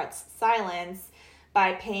bought Strut's silence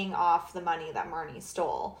by paying off the money that Marnie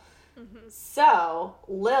stole. Mm-hmm. So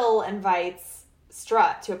Lil invites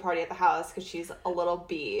Strut to a party at the house because she's a little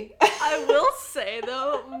bee. I will say,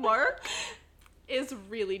 though, Mark is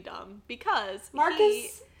really dumb, because Mark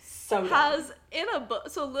is so has in a book.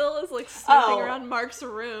 So Lil is, like, snooping around Mark's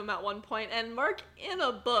room at one point, and Mark, in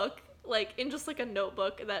a book, like, in just, like, a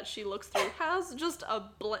notebook that she looks through, has just a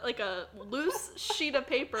loose sheet of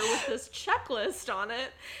paper with this checklist on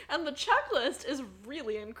it, and the checklist is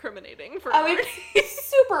really incriminating for Mark. It's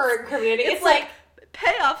super incriminating. It's like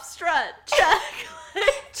pay off Strut, check.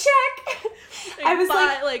 Check. I was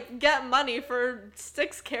like get money for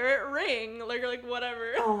 6-carat ring, like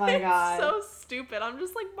whatever. Oh my god, it's so stupid. I'm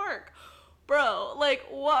just like, Mark, bro, like,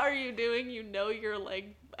 what are you doing? Your,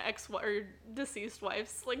 like, or deceased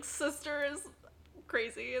wife's, like, sister is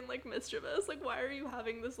crazy and, like, mischievous. Like, why are you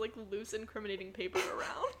having this, like, loose incriminating paper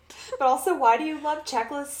around? But also, why do you love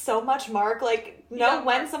checklists so much, Mark? Like,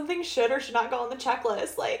 when something should or should not go on the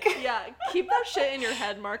checklist. Like, yeah, keep that shit in your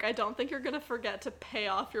head, Mark. I don't think you're gonna forget to pay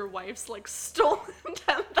off your wife's, like, stolen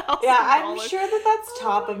 $10,000. Yeah, I'm sure that's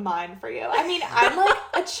top of mind for you. I mean, I'm, like,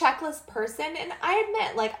 a checklist person, and I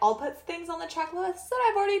admit, like, I'll put things on the checklist that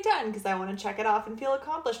I've already done because I want to check it off and feel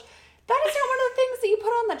accomplished. That is not one of the things that you put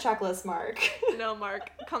on the checklist, Mark. No,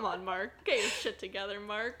 Mark. Come on, Mark. Get your shit together,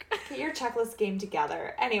 Mark. Get your checklist game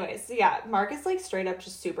together. Anyways, so yeah, Mark is like straight up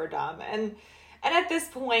just super dumb. And at this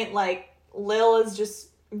point, like, Lil is just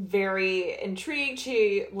very intrigued.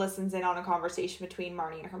 She listens in on a conversation between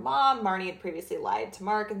Marnie and her mom. Marnie had previously lied to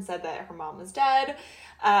Mark and said that her mom was dead.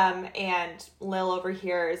 And Lil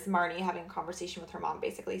overhears Marnie having a conversation with her mom,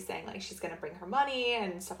 basically saying like she's going to bring her money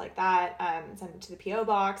and stuff like that, send it to the P.O.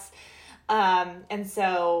 box. And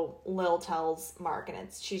so Lil tells Mark, and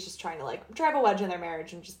she's just trying to like drive a wedge in their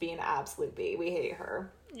marriage and just be an absolute B. We hate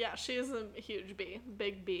her. Yeah, she's a huge B.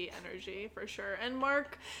 Big B energy, for sure. And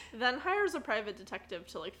Mark then hires a private detective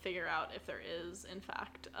to, like, figure out if there is, in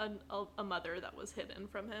fact, a mother that was hidden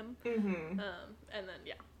from him. Mm-hmm. And then,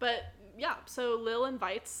 yeah. But, yeah, so Lil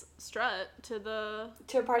invites Strut to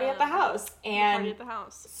a party at the house. And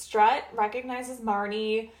Strut recognizes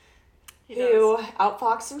Marnie, who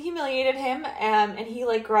outfoxed and humiliated him, and he,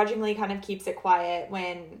 like, grudgingly kind of keeps it quiet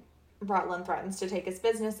when Rutland threatens to take his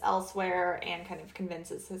business elsewhere and kind of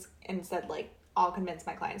convinces and said, like, I'll convince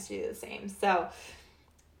my clients to do the same. So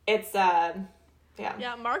it's, yeah.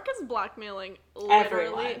 Yeah, Mark is blackmailing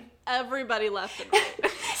literally everybody left and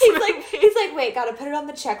right. he's like, wait, gotta put it on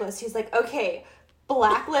the checklist. He's like, okay,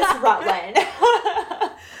 blacklist Rutland.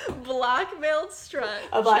 Blackmailed Strut.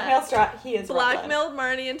 A blackmailed Strut, he is Blackmailed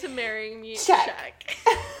Rutland. Marnie into marrying me. Check.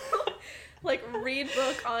 Like, read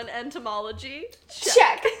book on entomology.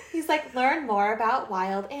 Check. He's like, learn more about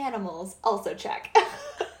wild animals. Also check.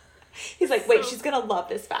 He's like, wait, she's gonna love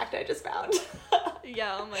this fact I just found.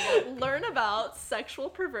 Yeah, oh my god. Learn about sexual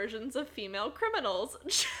perversions of female criminals.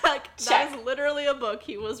 Check. Check. That is literally a book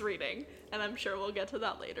he was reading. And I'm sure we'll get to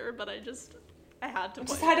that later, but I had to point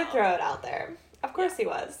just had it to out. throw it out there. Of course he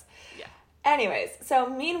was. Yeah. Anyways, so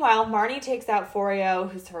meanwhile, Marnie takes out Forio,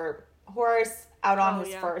 who's her horse, out on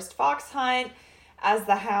his first fox hunt, as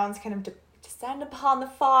the hounds kind of descend upon the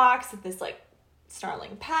fox with this, like,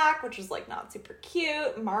 snarling pack, which is, like, not super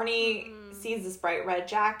cute. Marnie sees this bright red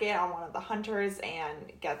jacket on one of the hunters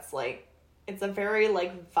and gets, like, it's a very,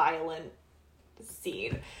 like, violent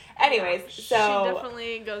scene. Anyways, so she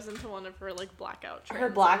definitely goes into one of her, like, blackout trances. Her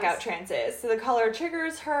blackout trances. So the color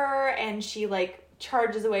triggers her, and she, like,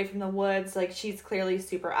 charges away from the woods. Like, she's clearly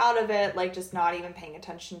super out of it, like, just not even paying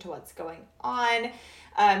attention to what's going on.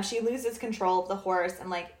 She loses control of the horse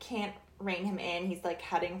and, like, can't rein him in. He's, like,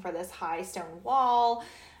 heading for this high stone wall.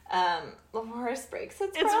 The horse breaks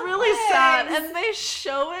its front really legs. sad, and they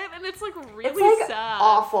show it, and it's, like, really it's, like, sad.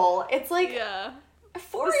 Awful. It's, like, yeah.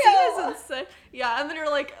 Forio. The scene is insane. Yeah, and then you're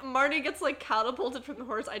like, Marnie gets, like, catapulted from the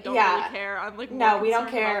horse. I don't really care. I'm, like, more we don't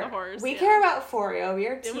concerned care. About the horse. We care about Forio. We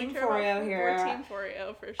are Team Forio here. We're Team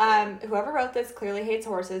Forio, for sure. Whoever wrote this clearly hates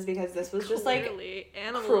horses because this was just, like,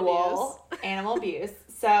 animal cruel abuse. Animal abuse.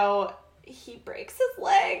 So he breaks his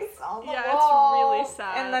legs on the wall. Yeah, it's really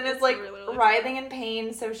sad. And then is, like, really writhing in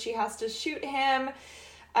pain, so she has to shoot him.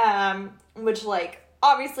 Which, like,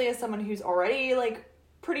 obviously as someone who's already, like,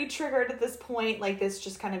 pretty triggered at this point, like, this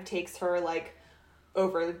just kind of takes her, like,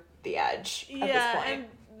 over the edge at this point. And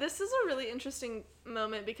this is a really interesting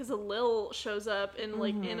moment because Lil shows up in,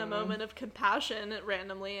 like, in a moment of compassion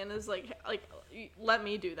randomly and is like, let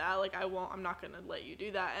me do that. Like, I'm not gonna let you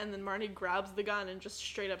do that. And then Marnie grabs the gun and just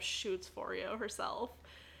straight up shoots Forio herself.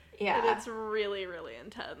 Yeah. And it's really, really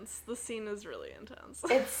intense. The scene is really intense.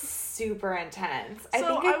 It's super intense. I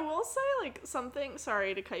will say, like, something,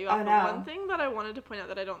 sorry to cut you off, but one thing that I wanted to point out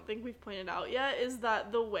that I don't think we've pointed out yet is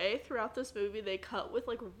that the way throughout this movie they cut with,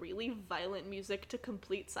 like, really violent music to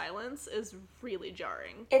complete silence is really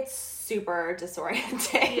jarring. It's super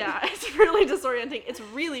disorienting. Yeah, it's really disorienting. It's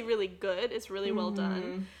really, really good. It's really well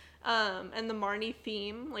done. And the Marnie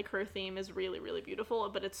theme, like, her theme is really, really beautiful,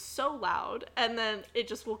 but it's so loud, and then it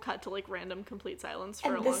just will cut to, like, random complete silence for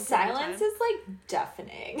a long time. And the silence is, like,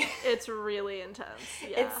 deafening. It's really intense.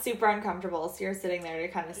 Yeah. It's super uncomfortable, so you're sitting there to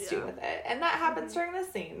kind of stew with it. And that happens during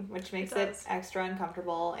this scene, which makes it extra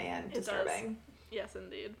uncomfortable and disturbing. Yes,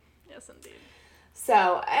 indeed. Yes, indeed.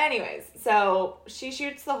 So, anyways, she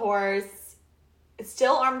shoots the horse,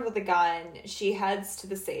 still armed with a gun. She heads to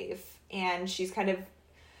the safe, and she's kind of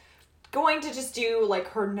going to just do, like,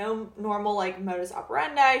 her normal, like, modus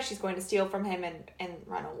operandi. She's going to steal from him and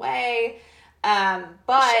run away. But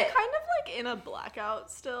is she kind of, like, in a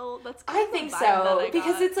blackout still? That's kind of the vibe that I got.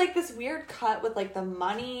 Because it's, like, this weird cut with, like, the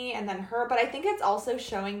money and then her. But I think it's also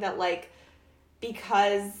showing that, like,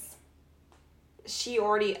 because she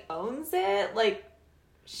already owns it, like,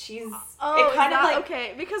 she's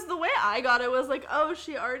okay, because the way I got it was like,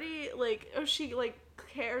 she already, like, she, like,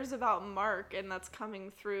 cares about Mark and that's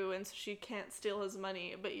coming through and so she can't steal his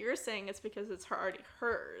money, but you're saying it's because it's already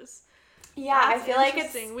hers. Yeah, I feel like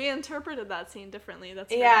it's... We interpreted that scene differently.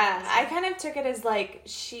 That's yeah, I kind of took it as, like,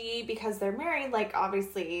 because they're married, like,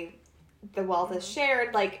 obviously the wealth is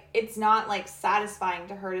shared, like, it's not, like, satisfying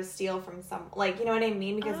to her to steal from some, like, you know what I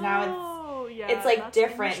mean? Because now it's like,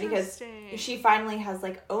 different because she finally has,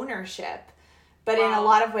 like, ownership. But in a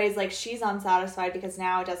lot of ways, like, she's unsatisfied because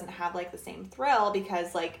now it doesn't have, like, the same thrill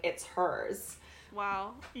because, like, it's hers.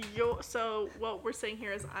 Wow. So what we're saying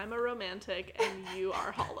here is I'm a romantic and you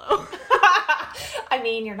are hollow. I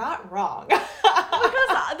mean, you're not wrong.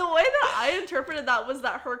 Because the way that I interpreted that was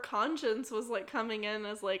that her conscience was, like, coming in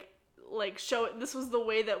as, like this was the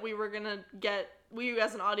way that we were going to we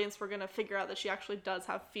as an audience were going to figure out that she actually does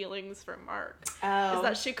have feelings for Mark. Oh. Is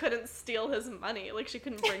that she couldn't steal his money. Like, she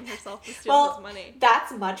couldn't bring herself to steal his money.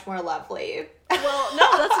 That's much more lovely. Well,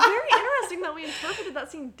 no, that's very interesting that we interpreted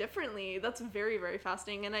that scene differently. That's very, very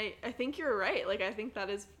fascinating. And I think you're right. Like, I think that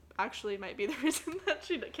is actually might be the reason that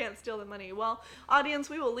she can't steal the money. Well, audience,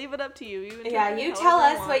 we will leave it up to you. You tell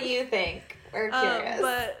us what you think. We're curious.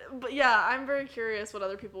 But yeah, I'm very curious what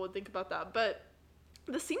other people would think about that. But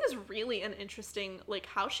the scene is really an interesting, like,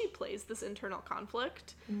 how she plays this internal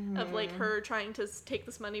conflict of, like, her trying to take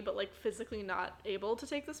this money but, like, physically not able to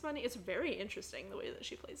take this money. It's very interesting the way that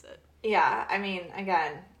she plays it. Yeah, I mean,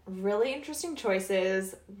 again, really interesting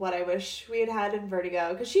choices. What I wish we had had in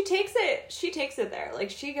Vertigo, because she takes it there. Like,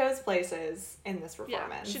 she goes places in this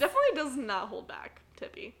performance. Yeah, she definitely does not hold back,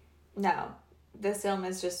 Tippi. No, this film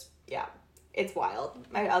is just, it's wild.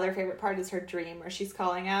 My other favorite part is her dream where she's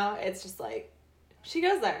calling out. It's just like, she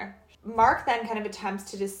goes there. Mark then kind of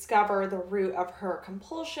attempts to discover the root of her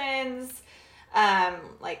compulsions,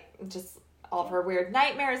 like, just all of her weird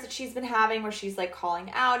nightmares that she's been having where she's, like,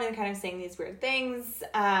 calling out and kind of saying these weird things.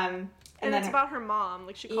 And it's about her mom.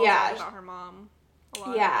 Like, she calls out about her mom a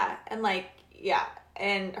lot. Yeah,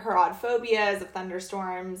 and her odd phobias of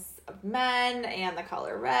thunderstorms, of men, and the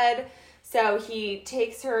color red. So he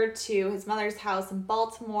takes her to his mother's house in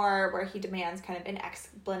Baltimore where he demands kind of an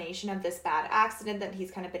explanation of this bad accident that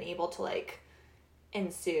he's kind of been able to, like,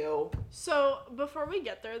 ensue. So before we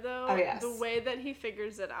get there, though, the way that he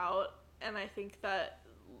figures it out, and I think that,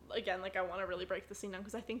 again, like, I want to really break the scene down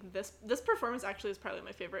because I think this performance actually is probably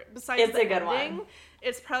my favorite. Besides it's the a good ending, one.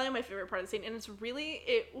 It's probably my favorite part of the scene, and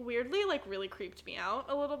it weirdly, like, really creeped me out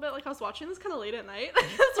a little bit. Like, I was watching this kind of late at night.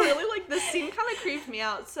 It's really, like, this scene kind of creeped me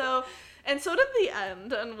out. So... And so did the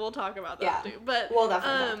end, and we'll talk about that too. But we'll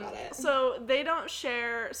definitely talk about it. So they don't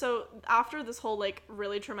share. So after this whole, like,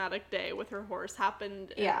 really traumatic day with her horse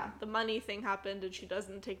happened, and the money thing happened, and she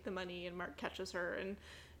doesn't take the money, and Mark catches her, and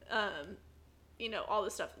all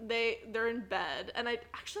this stuff. They're in bed, and I'm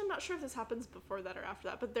not sure if this happens before that or after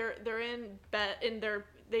that, but they're in bed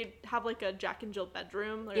they have, like, a Jack and Jill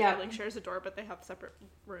bedroom. They, like, shares a door, but they have separate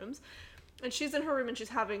rooms, and she's in her room and she's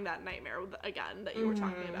having that nightmare again that you were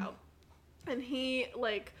talking about. And he,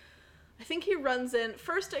 like, I think he runs in.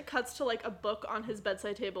 First, it cuts to, like, a book on his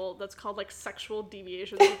bedside table that's called, like, Sexual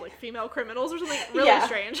Deviations of, like, Female Criminals or something really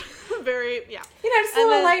strange. Very, just a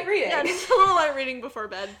little light reading. Yeah, just a little light reading before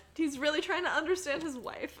bed. He's really trying to understand his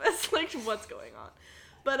wife. It's, like, what's going on.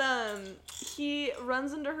 But, he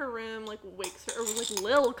runs into her room, like, wakes her, or, like,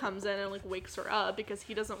 Lil comes in and, like, wakes her up because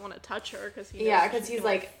he doesn't want to touch her because he knows because he's,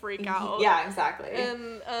 like, freak out. Yeah, exactly.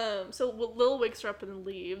 And, so Lil wakes her up and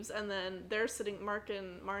leaves, and then Mark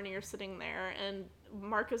and Marnie are sitting there, and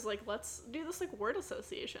Mark is like, let's do this, like, word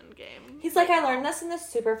association game. He's like, I learned this in this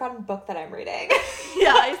super fun book that I'm reading.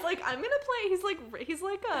 Yeah, he's like, I'm gonna play, he's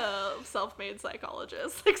like a self-made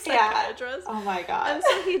psychologist, like, psychiatrist. Oh my god. And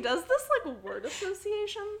so he does this, like, word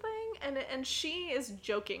association thing, and she is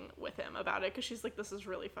joking with him about it, because she's like, this is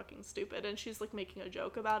really fucking stupid, and she's, like, making a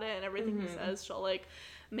joke about it, and everything he says, she'll, like,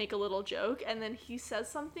 make a little joke, and then he says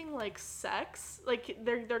something like sex, like,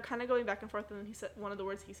 they're kind of going back and forth, and then he said, one of the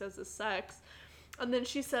words he says is sex. And then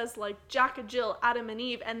she says, like, Jack and Jill, Adam and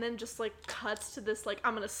Eve, and then just, like, cuts to this, like,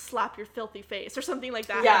 I'm gonna slap your filthy face, or something like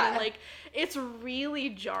that. Yeah. And then, like, it's really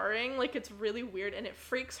jarring, like, it's really weird, and it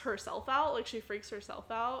freaks herself out, like, she freaks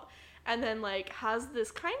herself out, and then, like, has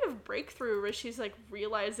this kind of breakthrough where she's, like,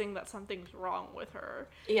 realizing that something's wrong with her.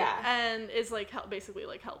 Yeah. And is, like, basically,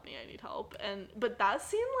 like, help me, I need help. But that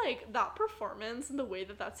scene, like, that performance and the way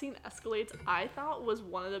that scene escalates, I thought was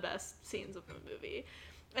one of the best scenes of the movie.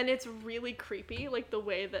 And it's really creepy, like, the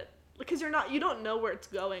way that, because you don't know where it's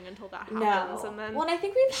going until that happens. No. And then well, and I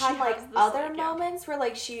think we've had, like, other moments where,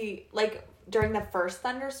 like, she, like, during the first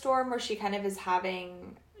thunderstorm where she kind of is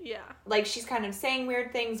having, like, she's kind of saying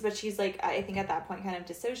weird things, but she's, like, I think at that point kind of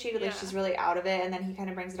dissociated, like, she's really out of it, and then he kind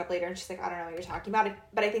of brings it up later, and she's like, I don't know what you're talking about,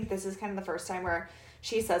 but I think this is kind of the first time where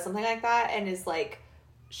she says something like that, and is, like,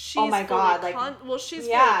 she's oh my God, like, she's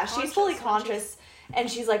she's fully conscious. And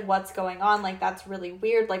she's like, what's going on? Like, that's really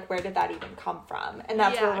weird. Like, where did that even come from? And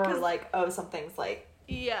that's where we're like, oh, something's like,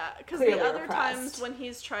 yeah, because the other repressed. times when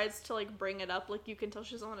he's tries to like bring it up, like you can tell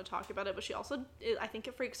she doesn't want to talk about it, but she also, I think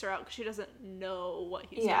it freaks her out because she doesn't know what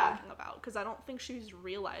he's talking about. Because I don't think she's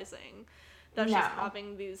realizing that she's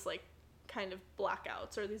having these like kind of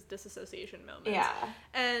blackouts or these disassociation moments. Yeah.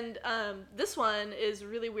 And this one is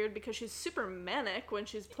really weird because she's super manic when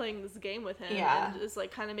she's playing this game with him and is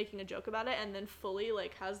like kind of making a joke about it, and then fully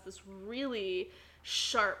like has this really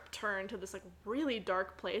sharp turn to this like really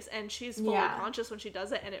dark place, and she's fully conscious when she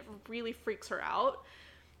does it, and it really freaks her out.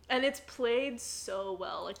 And it's played so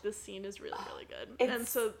well. Like, this scene is really, really good. And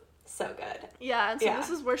so good. Yeah, and so this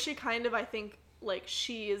is where she kind of, I think, like,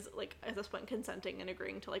 she is, like, at this point consenting and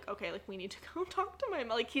agreeing to, like, okay, like, we need to go talk to my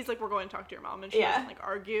mom. Like, he's like, we're going to talk to your mom, and she doesn't, like,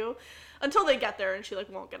 argue until they get there, and she,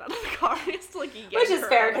 like, won't get out of the car. He has to, like, which is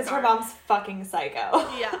fair, because her mom's fucking psycho.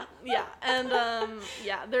 Yeah. And,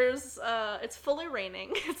 there's, it's fully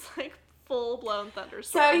raining. It's, like, full-blown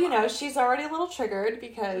thunderstorm. So, you know, she's already a little triggered,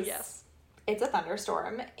 because it's a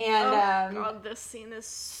thunderstorm, and, God, this scene is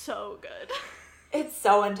so good. It's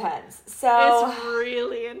so intense. So it's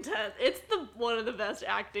really intense. It's one of the best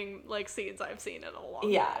acting like scenes I've seen in a long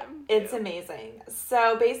time. Yeah, it's amazing.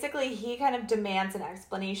 So basically, he kind of demands an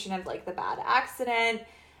explanation of like the bad accident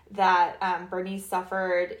that Bernice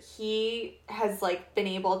suffered. He has like been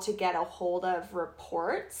able to get a hold of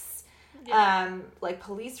reports, like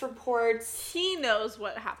police reports. He knows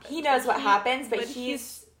what happened. He knows what happens, but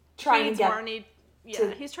he's trying to get Marnie.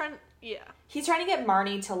 He's trying to get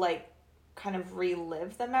Marnie to like kind of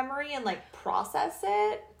relive the memory and like process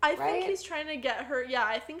it. I think he's trying to get her. Yeah,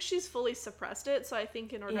 I think she's fully suppressed it. So I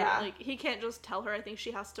think in order, like, he can't just tell her. I think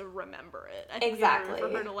she has to remember it. I think exactly. For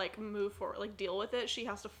her to like move forward, like deal with it, she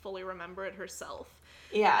has to fully remember it herself.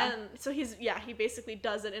 Yeah. And so he basically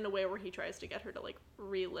does it in a way where he tries to get her to like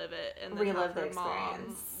relive it and then relive have her the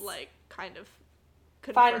experience. Mom like kind of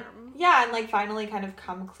confirm. And like finally kind of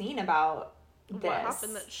come clean about this. What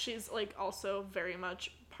happened, that she's like also very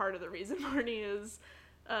much part of the reason Marnie is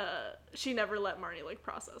she never let Marnie like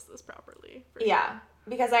process this properly. Sure.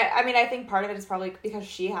 Because I think part of it is probably because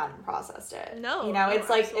she hadn't processed it. It's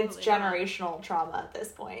like it's generational trauma at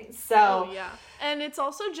this point. So and it's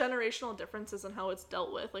also generational differences in how it's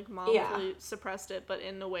dealt with. Like, mom fully suppressed it, but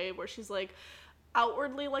in a way where she's like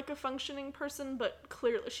outwardly like a functioning person, but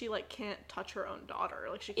clearly she like can't touch her own daughter.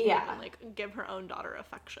 Like, she can't even like give her own daughter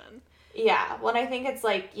affection. Yeah, well, and I think it's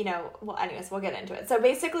like, well, anyways, we'll get into it. So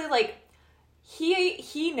basically, like,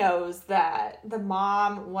 he knows that the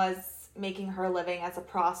mom was making her living as a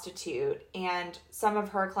prostitute, and some of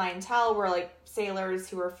her clientele were, like, sailors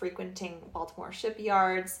who were frequenting Baltimore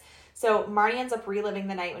shipyards. So Marnie ends up reliving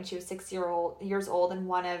the night when she was 6 years old, and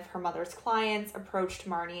one of her mother's clients approached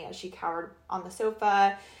Marnie as she cowered on the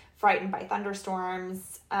sofa, frightened by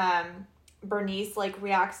thunderstorms. Bernice, like,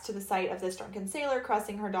 reacts to the sight of this drunken sailor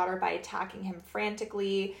caressing her daughter by attacking him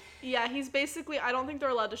frantically. Yeah, he's basically, I don't think they're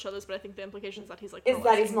allowed to show this, but I think the implication is that he's, like,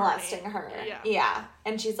 molesting her. Yeah.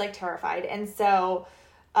 And she's, like, terrified. And so,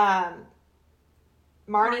 Marnie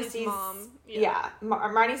sees... mom.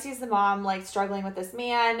 Marnie sees the mom, like, struggling with this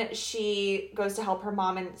man. She goes to help her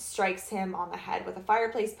mom and strikes him on the head with a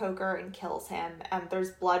fireplace poker and kills him. There's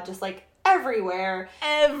blood just, like, everywhere.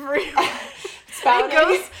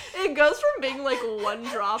 It goes from being like one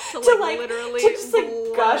drop to like literally to just like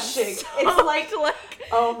gushing. It's like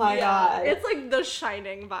oh my god. It's like The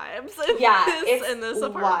Shining vibes. In this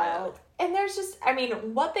apartment. Wild. And there's just,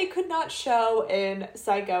 what they could not show in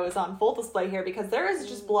Psycho is on full display here, because there is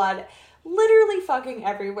just blood literally fucking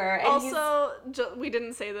everywhere. And also, we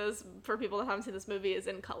didn't say this, for people that haven't seen this movie, is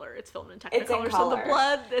in color. It's filmed in Technicolor. So the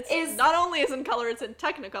blood, not only is in color, it's in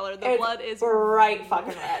Technicolor. The blood is bright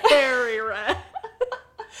fucking red. Very red.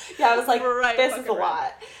 I was like, this is a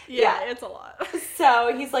lot. Yeah, it's a lot.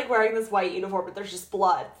 So he's like wearing this white uniform, but there's just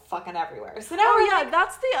blood fucking everywhere. So now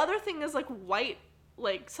that's the other thing, is like white.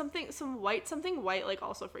 Like something white like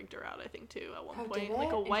also freaked her out, I think, too, at one point.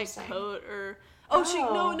 Like a white coat or she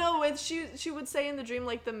would say in the dream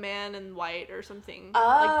like the man in white or something.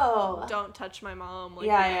 Like, don't touch my mom, like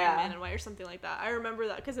the man in white or something like that. I remember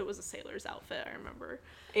that because it was a sailor's outfit, I remember.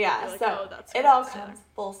 Yeah, like, so it all comes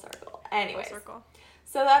full circle. Anyways. Full circle.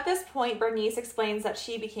 So at this point, Bernice explains that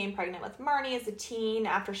she became pregnant with Marnie as a teen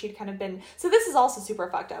after she'd kind of been... So this is also super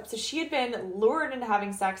fucked up. So she had been lured into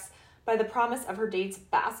having sex by the promise of her date's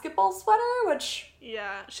basketball sweater, which...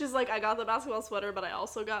 Yeah, she's like, I got the basketball sweater, but I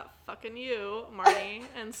also got fucking you, Marnie.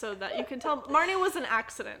 And so that you can tell Marnie was an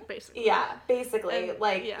accident, basically. Yeah, basically. And,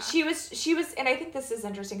 like, yeah. she was, and I think this is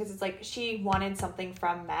interesting because it's like she wanted something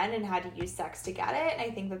from men and had to use sex to get it. And I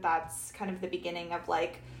think that that's kind of the beginning of,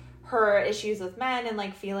 like, her issues with men and,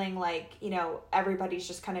 like, feeling like, you know, everybody's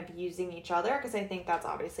just kind of using each other, because I think that's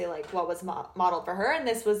obviously, like, what was modeled for her. And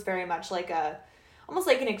this was very much like almost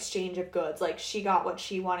like an exchange of goods. Like, she got what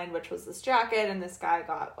she wanted, which was this jacket, and this guy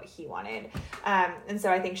got what he wanted. And so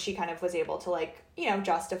I think she kind of was able to, like, you know,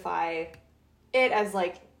 justify it as,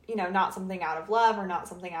 like, you know, not something out of love or not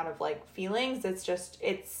something out of, like, feelings. It's just,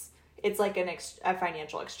 it's like a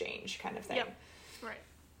financial exchange kind of thing. Yep. Right.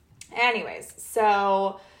 Anyways,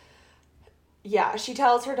 so... yeah, she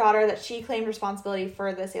tells her daughter that she claimed responsibility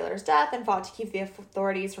for the sailor's death and fought to keep the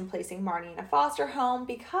authorities from placing Marnie in a foster home,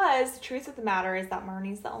 because the truth of the matter is that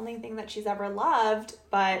Marnie's the only thing that she's ever loved,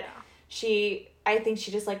 but I think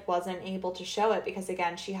she just, like, wasn't able to show it because,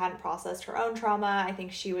 again, she hadn't processed her own trauma. I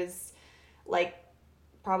think she was, like,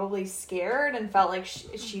 probably scared and felt like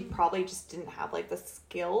she probably just didn't have, like, the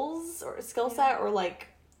skills or skill set, or, like,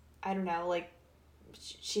 I don't know, like,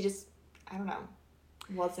 she just, I don't know.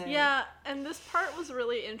 Wasn't. Yeah, and this part was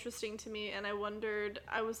really interesting to me, and I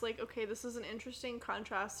was like, okay, this is an interesting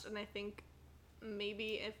contrast, and I think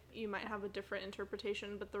maybe if you might have a different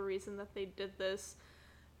interpretation, but the reason that they did this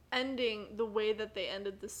ending, the way that they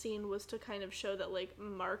ended the scene, was to kind of show that, like,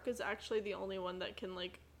 Mark is actually the only one that can,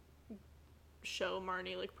 like, show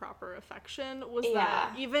Marnie, like, proper affection, was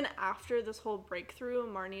that even after this whole breakthrough,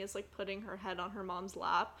 Marnie is, like, putting her head on her mom's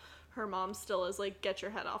lap, her mom still is like, get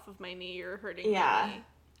your head off of my knee, you're hurting me.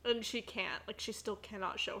 And she can't, like, she still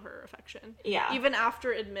cannot show her affection. Yeah. Even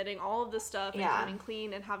after admitting all of this stuff and coming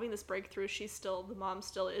clean and having this breakthrough, the mom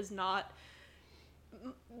still is not,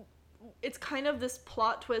 it's kind of this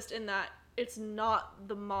plot twist in that it's not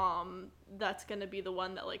the mom that's gonna be the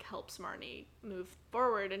one that, like, helps Marnie move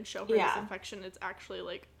forward and show her this affection. It's actually,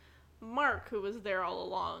 like, Mark, who was there all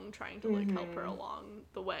along trying to, like, help her along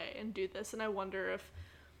the way and do this. And I wonder if,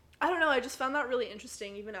 I don't know, I just found that really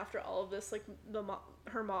interesting. Even after all of this, like,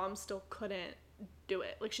 her mom still couldn't do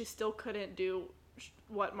it. Like, she still couldn't do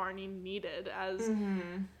what Marnie needed as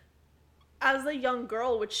a young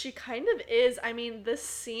girl, which she kind of is. I mean, this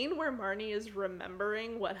scene where Marnie is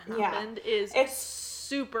remembering what happened it's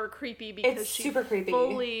super creepy, because she super creepy.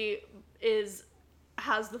 Fully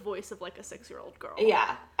has the voice of, like, a 6-year-old girl.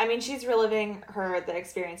 Yeah. I mean, she's reliving the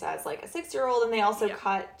experience as, like, a 6-year-old, and they also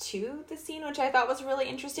cut to the scene, which I thought was really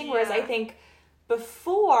interesting, whereas I think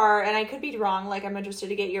before, and I could be wrong, like, I'm interested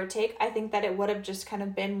to get your take, I think that it would have just kind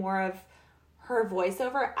of been more of her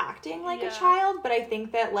voiceover acting like a child, but I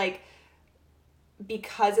think that, like,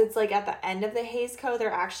 because it's, like, at the end of the Hays Code,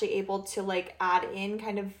 they're actually able to, like, add in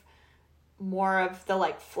kind of more of the,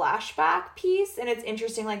 like, flashback piece, and it's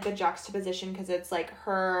interesting, like, the juxtaposition, because it's, like,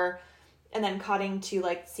 her and then cutting to,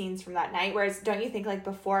 like, scenes from that night, whereas don't you think, like,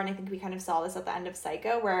 before, and I think we kind of saw this at the end of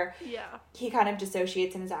Psycho, where he kind of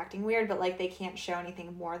dissociates and is acting weird, but, like, they can't show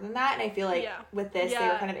anything more than that, and I feel like with this they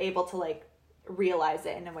were kind of able to, like, realize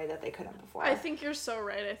it in a way that they couldn't before. I think you're so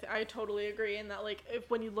right. I totally agree in that, like,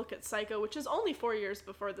 when you look at Psycho, which is only 4 years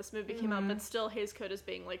before this movie came out, but still Hays Code is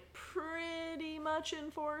being, like, pretty much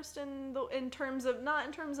enforced in terms of, not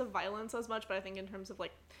in terms of violence as much, but I think in terms of,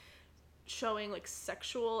 like, showing, like,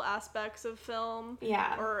 sexual aspects of film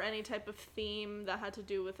or any type of theme that had to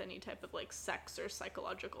do with any type of, like, sex or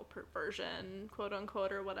psychological perversion, quote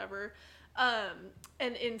unquote, or whatever.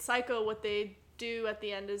 And in Psycho, what they do at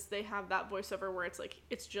the end is they have that voiceover where it's, like,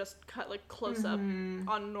 it's just cut, like, close up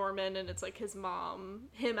on Norman, and it's, like,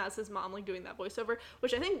 him as his mom, like, doing that voiceover,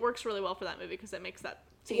 which I think works really well for that movie because it makes that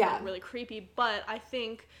scene like, really creepy. But I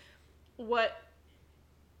think what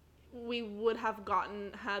we would have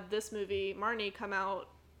gotten had this movie, Marnie, come out,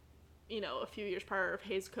 you know, a few years prior, if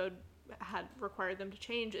Hays Code had required them to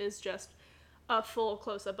change, is just a full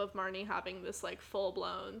close-up of Marnie having this, like,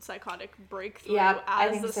 full-blown psychotic breakthrough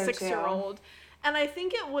as a 6-year-old. And I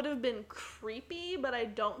think it would have been creepy, but I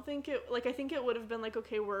don't think it, like, I think it would have been, like,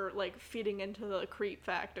 okay, we're, like, feeding into the creep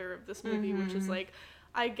factor of this movie, which is, like,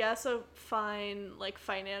 I guess a fine, like,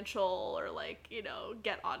 financial or, like, you know,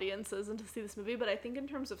 get audiences in to see this movie. But I think in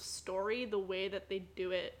terms of story, the way that they do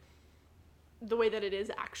it, the way that it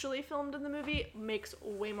is actually filmed in the movie makes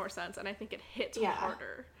way more sense. And I think it hits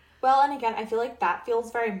harder. Well, and again, I feel like that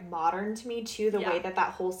feels very modern to me, too, the way that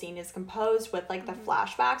whole scene is composed with, like, the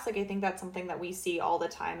flashbacks. Like, I think that's something that we see all the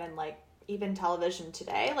time in, like, even television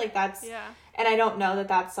today. Like, that's... And I don't know that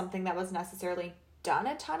that's something that was necessarily done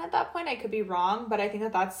a ton at that point. I could be wrong, but I think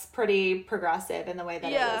that that's pretty progressive in the way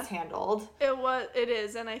that it was handled. It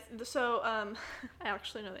is, and I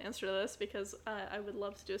actually know the answer to this because I would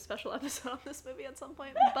love to do a special episode on this movie at some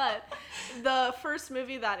point. But the first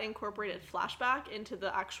movie that incorporated flashback into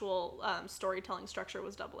the actual storytelling structure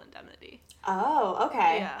was Double Indemnity. Oh,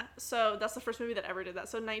 okay. Yeah, so that's the first movie that ever did that.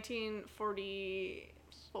 So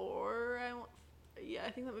 1944.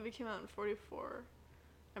 I think that movie came out in 44.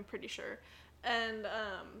 I'm pretty sure. And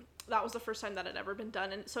that was the first time that had ever been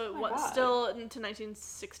done, and so it was still into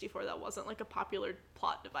 1964. That wasn't like a popular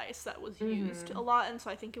plot device that was used a lot, and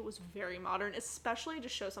so I think it was very modern, especially to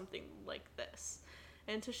show something like this,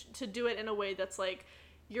 and to do it in a way that's like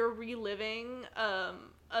you're reliving a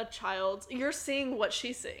child's. You're seeing what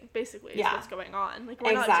she's seeing, basically. Is what's going on. Like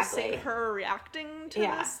we're not just seeing her reacting to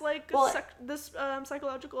this like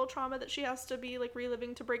psychological trauma that she has to be like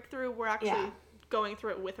reliving to break through. We're actually going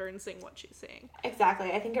through it with her and seeing what she's seeing.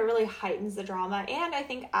 Exactly. I think it really heightens the drama, and I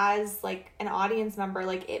think as like an audience member,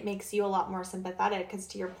 like it makes you a lot more sympathetic because,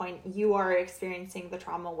 to your point, you are experiencing the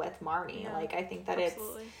trauma with Marnie. Like I think that it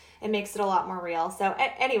makes it a lot more real. So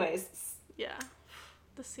anyways,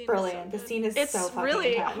 the scene brilliant. Is so the scene is it's so fucking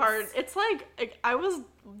really intense. hard. It's like I was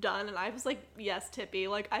done and I was like, yes, Tippy,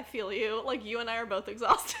 like I feel you. Like you and I are both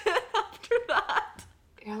exhausted after that.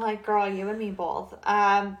 You're like, girl, you and me both.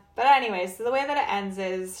 But anyways, so the way that it ends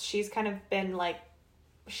is she's kind of been like,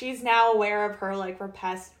 she's now aware of her like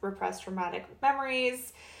repressed traumatic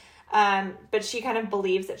memories. But she kind of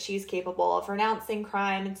believes that she's capable of renouncing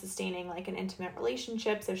crime and sustaining like an intimate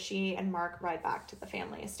relationship. So she and Mark ride back to the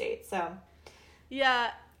family estate. So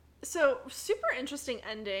super interesting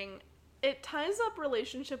ending. It ties up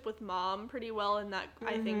relationship with Mom pretty well in that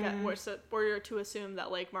I think we're to assume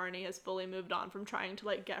that like Marnie has fully moved on from trying to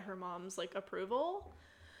like get her mom's like approval.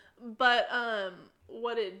 But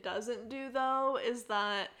what it doesn't do though is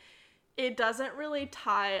that it doesn't really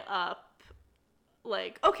tie up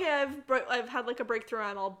like, okay, I've had like a breakthrough,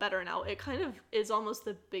 I'm all better now. It kind of is almost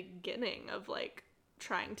the beginning of like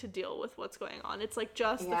trying to deal with what's going on. It's like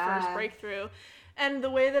just the first breakthrough. And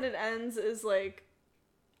the way that it ends is like,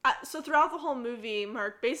 so throughout the whole movie,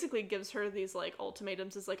 Mark basically gives her these like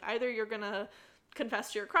ultimatums. Is like either you're gonna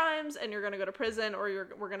confess to your crimes and you're gonna go to prison, or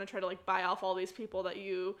we're gonna try to like buy off all these people that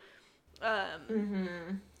you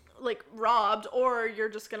like robbed, or you're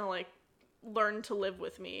just gonna like learn to live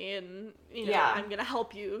with me and I'm gonna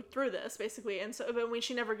help you through this basically. And so but when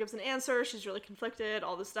she never gives an answer, she's really conflicted,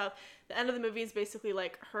 all this stuff. The end of the movie is basically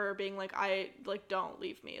like her being like, I like, don't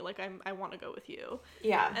leave me, like I want to go with you.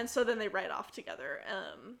 And so then they ride off together.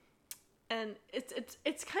 And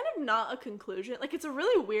it's kind of not a conclusion. Like it's a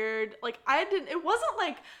really weird, like it wasn't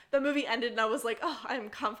like the movie ended and I was like, oh, I'm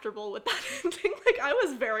comfortable with that ending. Like I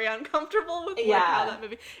was very uncomfortable with like how that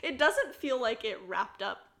movie, it doesn't feel like it wrapped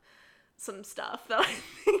up some stuff that I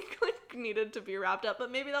think like needed to be wrapped up,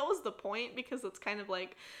 but maybe that was the point, because it's kind of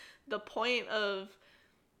like the point of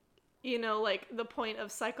like the point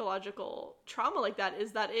of psychological trauma like that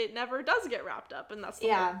is that it never does get wrapped up, and that's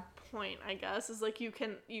the whole point, I guess, is like you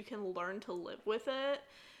can learn to live with it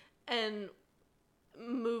and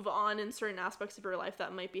move on in certain aspects of your life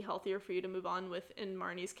that might be healthier for you to move on with. In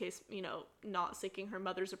Marnie's case, not seeking her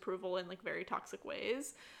mother's approval in like very toxic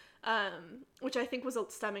ways. Which I think was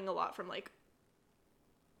stemming a lot from like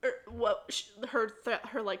her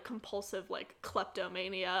like compulsive like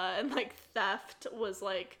kleptomania and like theft was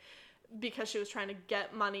like because she was trying to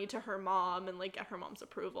get money to her mom and like get her mom's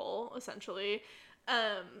approval essentially,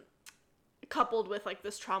 coupled with like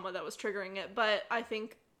this trauma that was triggering it. But I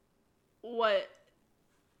think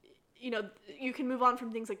you can move on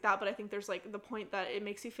from things like that, but I think there's like the point that it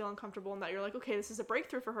makes you feel uncomfortable and that you're like, okay, this is a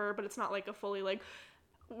breakthrough for her, but it's not like a fully like,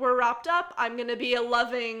 we're wrapped up, I'm gonna be in a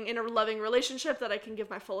loving relationship that I can give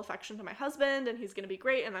my full affection to my husband and he's gonna be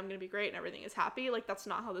great and I'm gonna be great and everything is happy. Like that's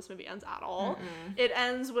not how this movie ends at all. It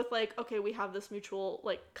ends with like, okay, we have this mutual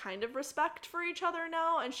like kind of respect for each other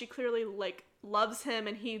now, and she clearly like loves him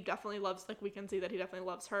and he definitely loves, like we can see that he definitely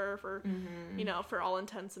loves her for for all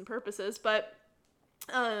intents and purposes. But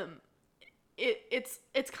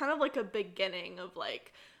it's kind of like a beginning of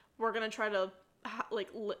like, we're gonna try to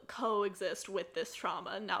coexist with this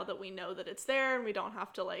trauma now that we know that it's there, and we don't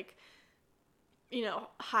have to like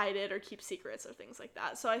hide it or keep secrets or things like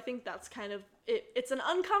that. So I think that's kind of it. It's an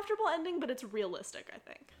uncomfortable ending, but it's realistic, I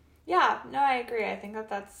think. Yeah, no, I agree. I think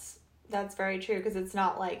that's very true, because it's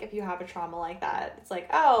not like if you have a trauma like that, it's like,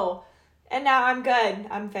 oh, and now I'm good,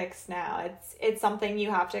 I'm fixed now. It's something you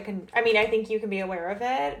have to I think you can be aware of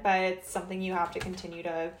it, but it's something you have to continue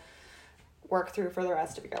to work through for the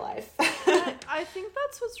rest of your life. I think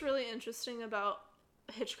that's what's really interesting about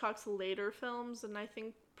Hitchcock's later films, and I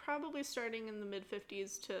think probably starting in the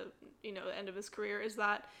mid-50s to, you know, the end of his career, is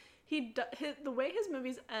that the way his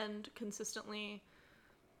movies end consistently,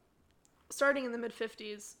 starting in the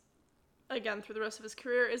mid-50s, again, through the rest of his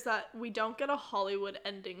career, is that we don't get a Hollywood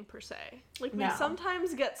ending, per se. Like, we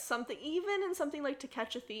sometimes get something, even in something like To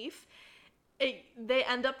Catch a Thief, they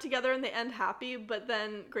end up together and they end happy, but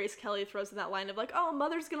then Grace Kelly throws in that line of like, oh,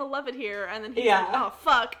 mother's gonna love it here, and then he's like, oh,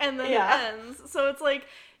 fuck, and then it ends. So it's like,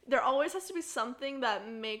 there always has to be something that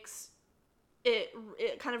makes it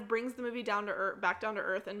kind of brings the movie back down to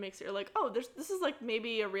earth, and makes it like, oh, this is like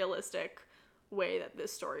maybe a realistic way that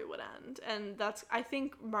this story would end. And that's, I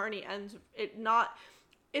think Marnie ends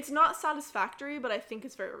it's not satisfactory, but I think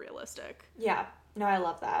it's very realistic. Yeah. No, I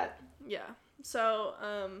love that. Yeah. So,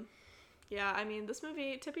 yeah, I mean, this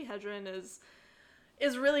movie, Tippi Hedren, is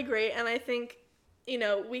really great, and I think, you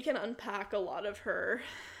know, we can unpack a lot of her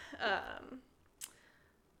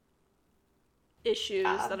issues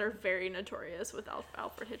that are very notorious with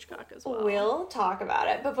Alfred Hitchcock as well. We'll talk about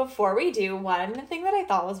it, but before we do, one thing that I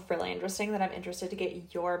thought was really interesting that I'm interested to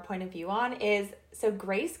get your point of view on is, so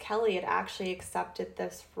Grace Kelly had actually accepted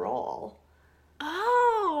this role.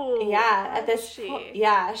 Oh, yeah, at this point,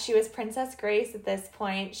 yeah, she was Princess Grace at this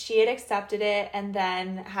point. She had accepted it and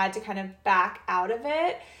then had to kind of back out of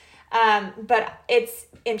it. But it's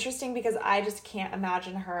interesting because I just can't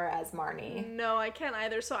imagine her as Marnie. No, I can't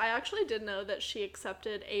either. So I actually did know that she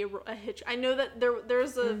accepted a hitch. I know that there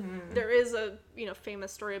is a you know,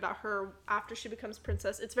 famous story about her after she becomes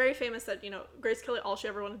princess. It's very famous that, you know, Grace Kelly, all she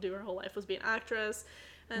ever wanted to do her whole life was be an actress.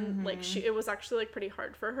 And, like, it was actually, like, pretty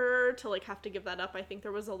hard for her to, like, have to give that up. I think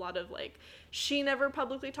there was a lot of, like, she never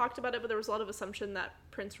publicly talked about it, but there was a lot of assumption that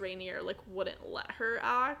Prince Rainier, like, wouldn't let her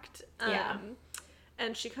act.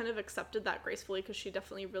 And she kind of accepted that gracefully because she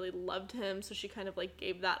definitely really loved him, so she kind of, like,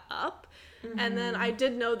 gave that up. And then I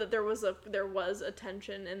did know that there was a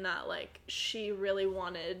tension in that, like, she really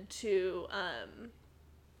wanted to,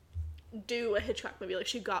 do a Hitchcock movie. Like,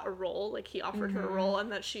 she got a role, like, he offered her a role,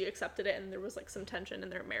 and that she accepted it, and there was, like, some tension in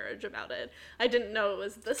their marriage about it. I didn't know it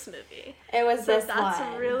was this movie. It was this one.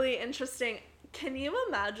 That's really interesting. Can you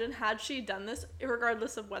imagine, had she done this,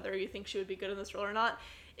 regardless of whether you think she would be good in this role or not,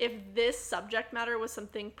 if this subject matter was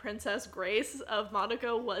something Princess Grace of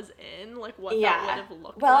Monaco was in, like, what that would have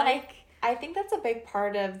looked like? Well, and I think that's a big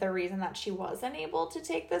part of the reason that she wasn't able to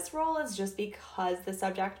take this role, is just because the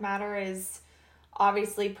subject matter is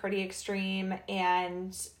obviously pretty extreme,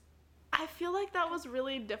 and I feel like that was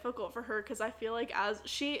really difficult for her, because I feel like as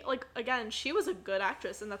she, like, again, she was a good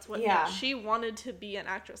actress, and that's what she wanted to be, an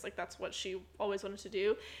actress. Like, that's what she always wanted to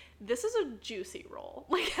do. This is a juicy role.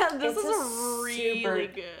 Like, this is a really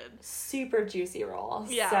good, super juicy role.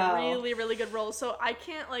 Yeah, so. Really, really good role. So I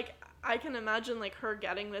can imagine, like, her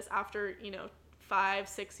getting this after, you know,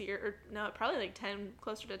 5-6 years, or no, probably like 10,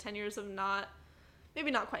 closer to 10 years of not, maybe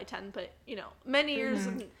not quite 10, but, you know, many years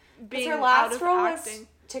of being her last out of role acting. Was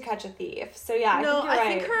To Catch a Thief. So yeah,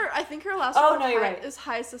 I think her last role is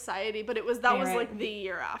High Society, but like the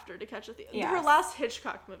year after To Catch a Thief. Yes. Her last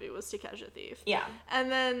Hitchcock movie was To Catch a Thief. Yeah. And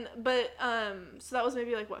then, but so that was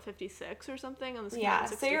maybe like what, 56 or something on this. Yeah.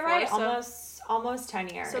 So you're right, so almost 10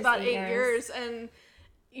 years. So about 8 years, and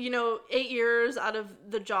you know, 8 years out of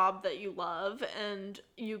the job that you love, and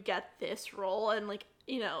you get this role, and, like,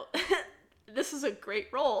 you know. This is a great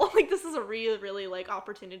role. Like, this is a really, really, like,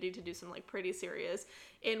 opportunity to do some, like, pretty serious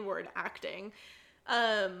inward acting.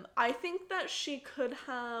 I think that she could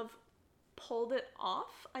have pulled it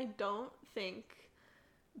off. I don't think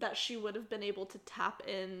that she would have been able to tap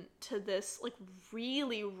into this, like,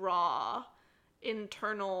 really raw,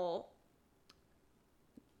 internal,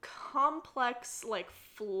 complex, like,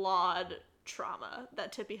 flawed trauma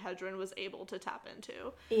that Tippi Hedren was able to tap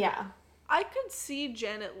into. Yeah. I could see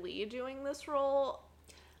Janet Leigh doing this role.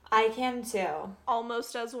 I can too.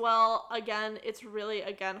 Almost as well. Again, it's really,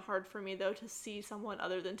 hard for me, though, to see someone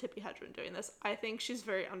other than Tippi Hedren doing this. I think she's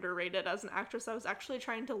very underrated as an actress. I was actually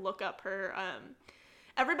trying to look up her,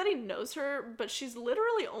 everybody knows her, but she's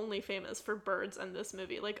literally only famous for Birds and this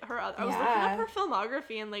movie. Like, I was looking up her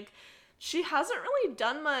filmography, and, like, she hasn't really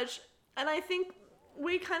done much. And I think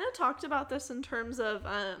we kind of talked about this in terms of,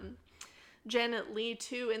 Janet Leigh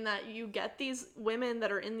too, in that you get these women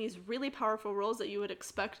that are in these really powerful roles that you would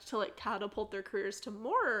expect to, like, catapult their careers to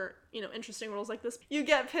more, you know, interesting roles like this. You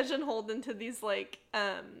get pigeonholed into these, like,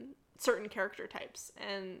 certain character types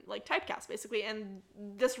and, like, typecast basically, and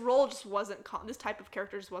this role just wasn't this type of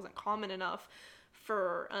character just wasn't common enough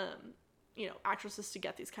for you know, actresses to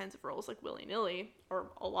get these kinds of roles, like, willy-nilly, or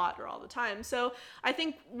a lot, or all the time. So I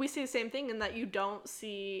think we see the same thing in that you don't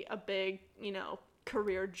see a big, you know,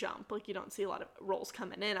 career jump. Like, you don't see a lot of roles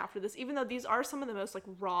coming in after this, even though these are some of the most, like,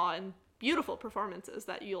 raw and beautiful performances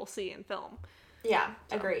that you'll see in film. Yeah,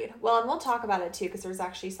 agreed. Well, and we'll talk about it too, because there's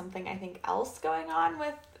actually something I think else going on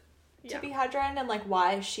with Tippi Hedren and like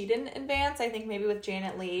why she didn't advance. I think maybe with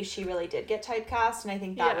Janet Leigh, she really did get typecast, and I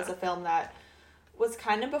think that was a film that was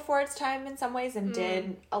kind of before its time in some ways, and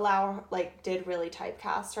did really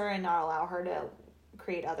typecast her and not allow her to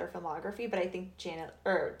create other filmography. But I think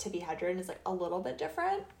Tippi Hedren is like a little bit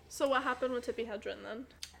different. So what happened with Tippi Hedren then?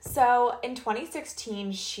 So in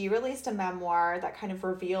 2016, she released a memoir that kind of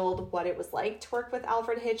revealed what it was like to work with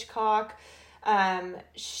Alfred Hitchcock.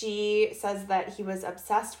 She says that he was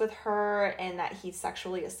obsessed with her and that he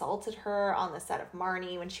sexually assaulted her on the set of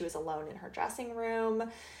Marnie when she was alone in her dressing room.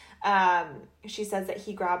 She says that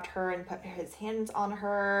he grabbed her and put his hands on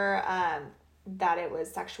her, that it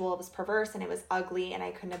was sexual, it was perverse, and it was ugly, and I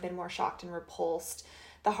couldn't have been more shocked and repulsed.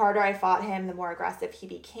 The harder I fought him, the more aggressive he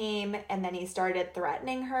became, and then he started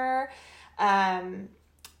threatening her,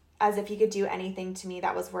 as if he could do anything to me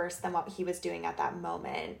that was worse than what he was doing at that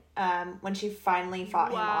moment. When she finally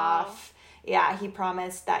fought him off, he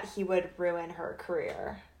promised that he would ruin her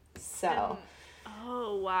career. So,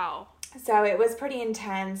 oh, wow. So it was pretty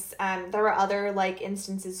intense. There were other like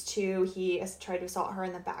instances too. He tried to assault her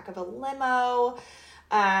in the back of a limo.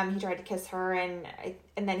 He tried to kiss her, and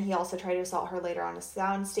then he also tried to assault her later on a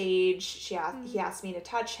soundstage. He asked me to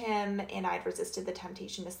touch him, and I'd resisted the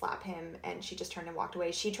temptation to slap him, and she just turned and walked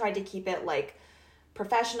away. She tried to keep it like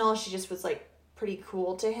professional. She just was like pretty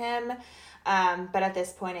cool to him. But at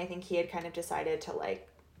this point, I think he had kind of decided to like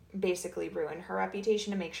basically ruin her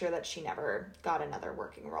reputation to make sure that she never got another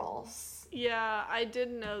working role. Yeah, I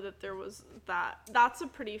did know that there was that. That's a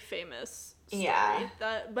pretty famous story. Yeah.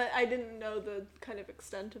 But I didn't know the kind of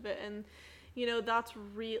extent of it, and you know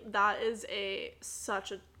that is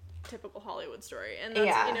such a typical Hollywood story, and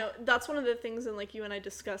that's you know that's one of the things, and like you and I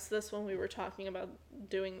discussed this when we were talking about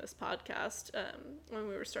doing this podcast, when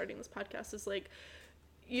we were starting this podcast, is like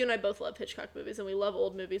you and I both love Hitchcock movies and we love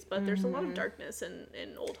old movies, but there's a lot of darkness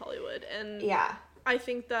in old Hollywood, and I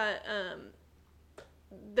think that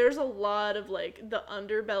there's a lot of like the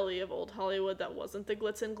underbelly of old Hollywood that wasn't the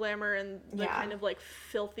glitz and glamour and the kind of like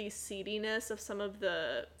filthy seediness of some of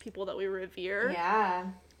the people that we revere.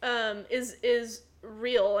 Is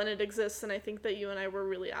real, and it exists, and I think that you and I were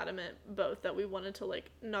really adamant both that we wanted to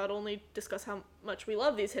like not only discuss how much we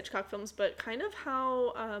love these Hitchcock films, but kind of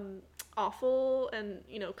how awful and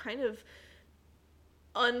you know kind of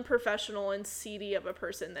unprofessional and seedy of a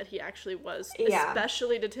person that he actually was,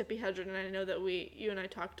 especially to Tippi Hedren. And I know that you and I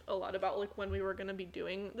talked a lot about like when we were going to be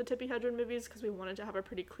doing the Tippi Hedren movies, because we wanted to have a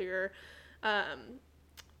pretty clear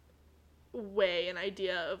way and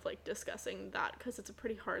idea of like discussing that, because it's a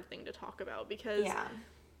pretty hard thing to talk about, because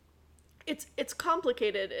it's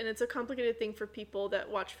complicated, and it's a complicated thing for people that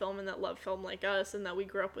watch film and that love film like us, and that we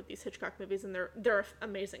grew up with these Hitchcock movies, and they're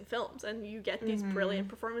amazing films, and you get these brilliant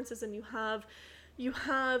performances, and you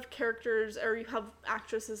have characters, or you have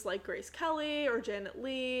actresses like Grace Kelly or Janet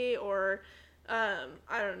Leigh or I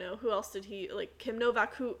don't know, who else did he, like Kim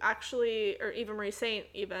Novak, who actually, or Eva Marie Saint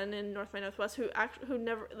even in North by Northwest, who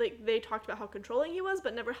never, like, they talked about how controlling he was,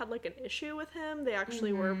 but never had like an issue with him. They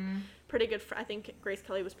actually were pretty good. I think Grace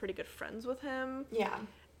Kelly was pretty good friends with him. Yeah.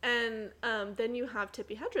 And then you have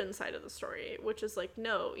Tippi Hedren's side of the story, which is like,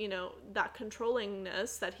 no, you know, that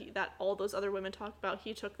controllingness that all those other women talk about,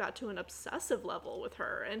 he took that to an obsessive level with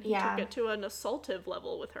her, and he took it to an assaultive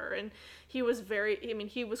level with her, and he was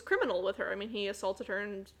he was criminal with her. I mean, he assaulted her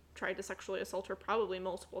and tried to sexually assault her probably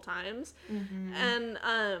multiple times. And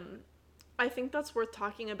I think that's worth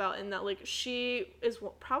talking about, in that like she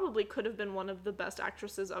probably could have been one of the best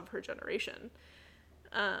actresses of her generation.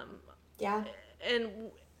 And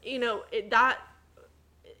you know,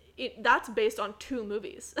 that's based on 2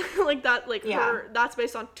 movies. Like that, like that's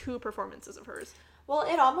based on 2 performances of hers. Well,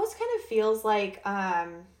 it almost kind of feels like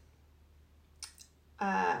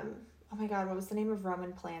oh my god, what was the name of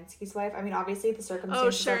Roman Polanski's wife? I mean, obviously the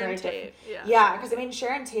circumstances are very different. Yeah, because I mean,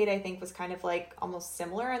 Sharon Tate, I think, was kind of like almost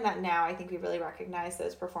similar in that now I think we really recognize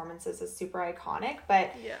those performances as super iconic,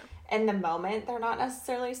 but in the moment they're not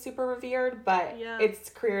necessarily super revered, but it's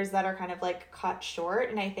careers that are kind of like cut short,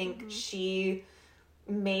 and I think she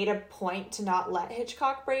made a point to not let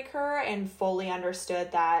Hitchcock break her, and fully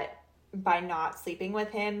understood that by not sleeping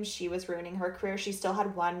with him, she was ruining her career. She still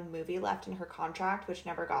had 1 movie left in her contract, which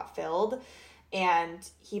never got filled. And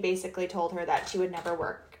he basically told her that she would never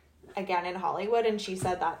work again in Hollywood. And she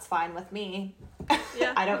said, that's fine with me.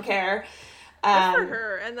 I don't care. Good for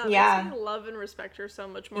her. And that makes me love and respect her so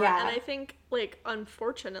much more. And I think, like,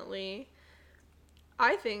 unfortunately,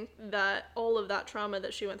 I think that all of that trauma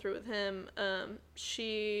that she went through with him,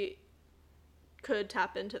 she could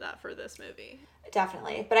tap into that for this movie.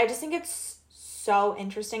 Definitely. But I just think it's so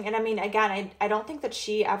interesting. And I mean, again, I don't think that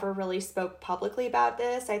she ever really spoke publicly about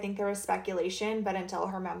this. I think there was speculation, but until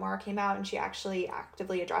her memoir came out and she actually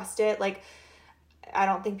actively addressed it, like, I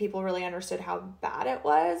don't think people really understood how bad it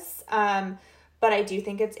was. But I do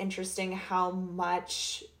think it's interesting how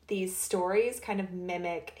much these stories kind of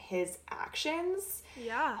mimic his actions.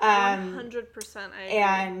 Yeah, 100%. I agree.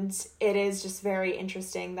 And it is just very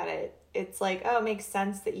interesting that it's like, oh, it makes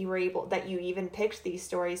sense that you even picked these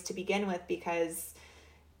stories to begin with, because,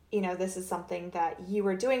 you know, this is something that you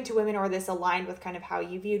were doing to women, or this aligned with kind of how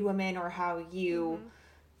you viewed women or how you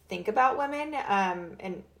think about women,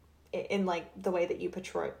 and in like the way that you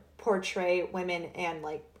portray women and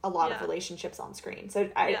like a lot of relationships on screen. So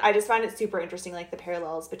I just find it super interesting, like the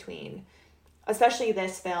parallels between especially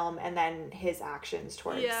this film and then his actions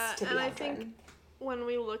towards Tippi Hedren. I think when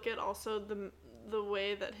we look at also the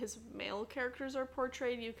way that his male characters are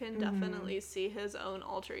portrayed, you can definitely see his own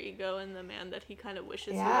alter ego in the man that he kind of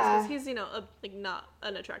wishes he was, because he's, you know, like not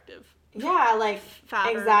an attractive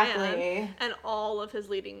fatter man, and all of his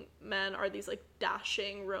leading men are these like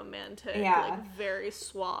dashing, romantic, like very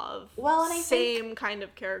suave, and I think kind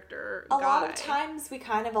of character a lot of times we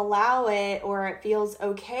kind of allow it, or it feels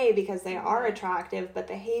okay because they are attractive, but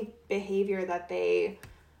the behavior that they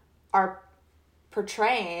are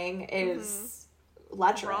portraying is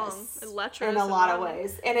lecherous in a lot of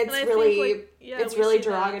ways, and it's really it's really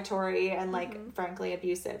derogatory and like frankly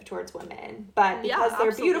abusive towards women, but because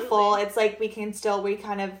they're beautiful, it's like we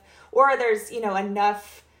kind of, or there's, you know,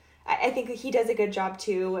 enough. I think he does a good job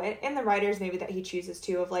too, and the writers maybe that he chooses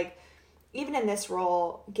to, of like, even in this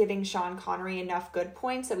role, giving Sean Connery enough good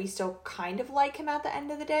points that we still kind of like him at the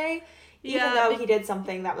end of the day. Even though he did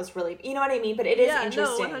something that was really, you know what I mean? But it is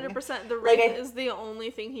interesting. No, 100%. The rape is the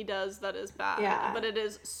only thing he does that is bad. Yeah. But it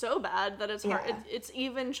is so bad that it's hard. It's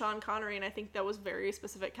even Sean Connery, and I think that was very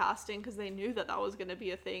specific casting, because they knew that was going to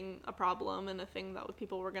be a problem, and a thing that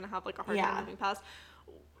people were going to have like a hard time moving past.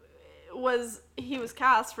 He was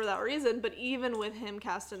cast for that reason, but even with him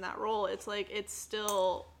cast in that role, it's like, it's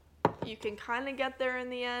still, you can kind of get there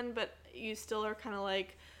in the end, but you still are kind of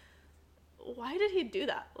like, why did he do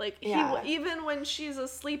that? Like, even when she's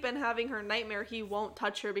asleep and having her nightmare, he won't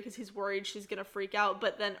touch her because he's worried she's gonna freak out,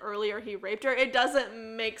 but then earlier he raped her. It doesn't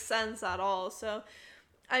make sense at all. So,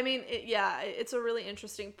 I mean, it's a really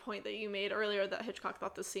interesting point that you made earlier, that Hitchcock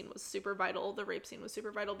thought this scene was super vital, the rape scene was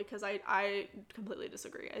super vital, because I completely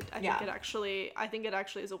disagree. I think it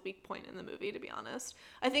actually is a weak point in the movie, to be honest.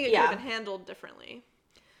 I think it could have been handled differently.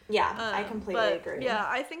 Yeah, I completely agree. Yeah,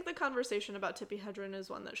 I think the conversation about Tippi Hedren is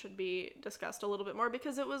one that should be discussed a little bit more,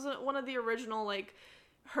 because it was one of the original, like,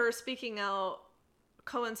 her speaking out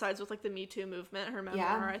coincides with like the Me Too movement. Her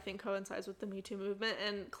memoir, I think, coincides with the Me Too movement,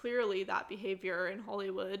 and clearly that behavior in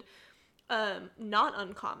Hollywood, not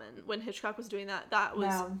uncommon. When Hitchcock was doing that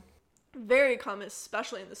was very common,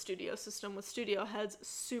 especially in the studio system with studio heads.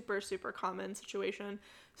 Super, super common situation.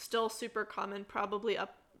 Still super common,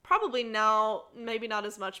 probably now, maybe not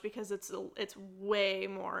as much, because it's way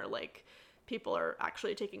more like people are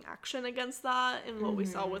actually taking action against that, and what we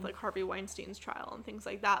saw with like Harvey Weinstein's trial and things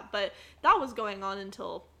like that. But that was going on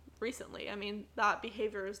until recently. I mean, that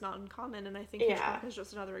behavior is not uncommon, and I think Hitchcock is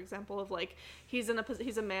just another example of like, he's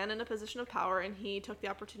a man in a position of power, and he took the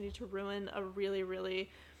opportunity to ruin a really, really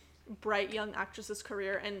bright young actress's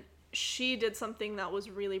career, and she did something that was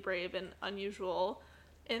really brave and unusual,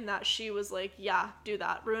 in that she was like, do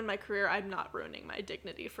that, ruin my career, I'm not ruining my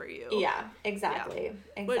dignity for you. Exactly.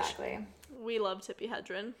 Which, we love Tippi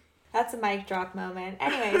Hedren. That's a mic drop moment.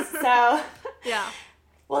 Anyways, so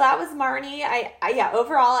well, that was Marnie. I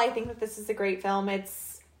overall, I think that this is a great film. I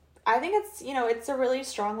think it's a really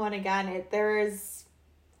strong one. Again, I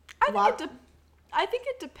think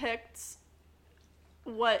it depicts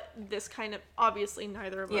what this kind of, obviously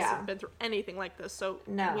neither of us have been through anything like this, so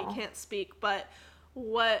we can't speak, but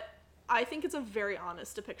what I think it's a very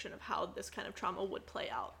honest depiction of how this kind of trauma would play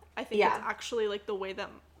out. I think it's actually like the way that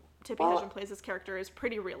Tippi Hedren plays this character is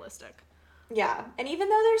pretty realistic. Yeah, and even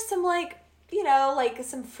though there's some like, like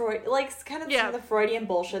some Freud, like kind of some of the Freudian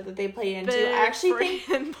bullshit that they play into, I actually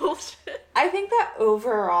think bullshit. I think that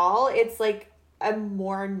overall it's like a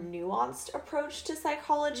more nuanced approach to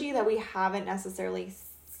psychology that we haven't necessarily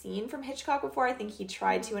seen from Hitchcock before. I think he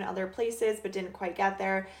tried to in other places but didn't quite get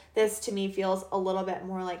there. This to me feels a little bit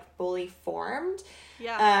more like fully formed.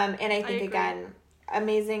 And I think again,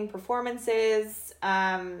 amazing performances,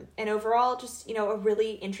 and overall just, a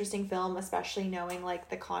really interesting film, especially knowing like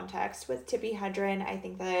the context with Tippi Hedren. I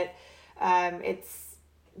think that it's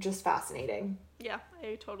just fascinating. Yeah,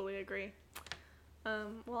 I totally agree.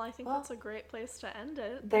 Well, I think that's a great place to end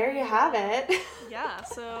it. There you have it. Yeah,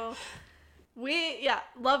 so we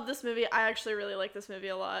love this movie. I actually really like this movie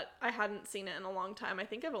a lot. I hadn't seen it in a long time. I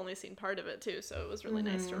think I've only seen part of it too, so it was really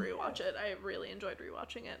nice to rewatch it. I really enjoyed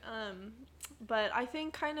rewatching it. But I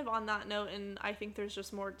think kind of on that note, and I think there's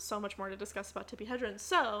just so much more to discuss about Tippi Hedren.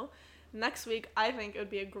 So next week, I think it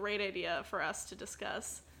would be a great idea for us to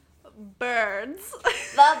discuss Birds.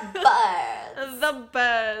 The Birds. The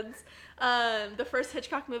Birds. The first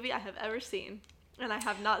Hitchcock movie I have ever seen. And I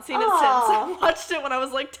have not seen it since. I watched it when I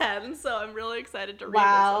was like 10, so I'm really excited to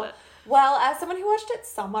revisit it. Well, as someone who watched it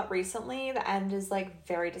somewhat recently, the end is like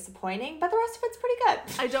very disappointing, but the rest of it's pretty good.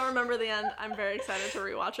 I don't remember the end. I'm very excited to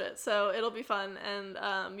rewatch it, so it'll be fun. And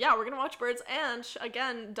yeah, we're gonna watch Birds. And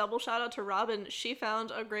again, double shout out to Robin. She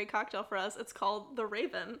found a great cocktail for us. It's called The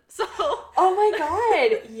Raven. So. Oh my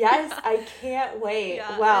god! Yes, I can't wait.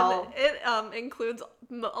 Yeah, well, and it includes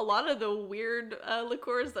a lot of the weird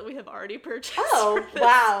liqueurs that we have already purchased. Oh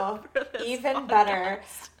wow! Even better.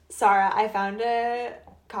 Sarah, I found a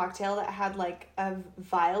cocktail that had like a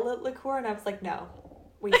violet liqueur, and I was like, no,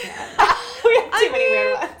 we can't. We have too many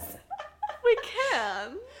weird ones. We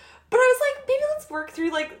can. But I was like, maybe let's work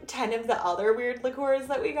through like 10 of the other weird liqueurs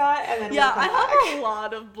that we got, and then yeah, we'll come I back. have a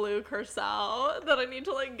lot of blue curacao that I need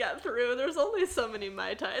to like get through. There's only so many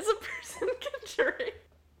Mai Tais a person can drink.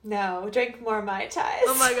 No, drink more Mai Tais.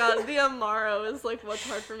 Oh my god, the Amaro is like what's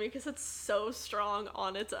hard for me because it's so strong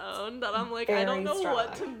on its own that I'm like, I don't know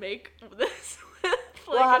what to make this with.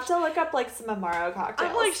 Like, we'll have to look up like some Amaro cocktails.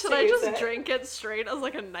 I'm like, should I just drink it straight as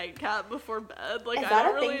like a nightcap before bed? Like, is I that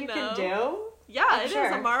don't a really thing you know. can do? Yeah, I'm it sure.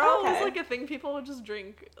 is. Amaro Okay. is like a thing people would just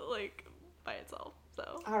drink like by itself.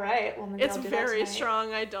 So all right, well maybe it's I'll do very that tonight.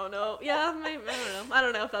 strong. I don't know. Yeah, maybe, I don't know. I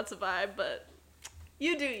don't know if that's a vibe, but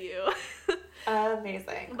you do you.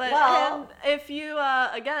 Amazing. But well, and if you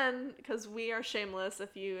again, because we are shameless,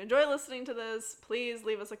 if you enjoy listening to this, please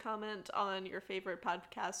leave us a comment on your favorite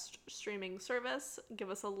podcast streaming service. Give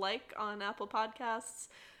us a like on Apple Podcasts.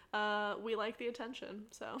 We like the attention,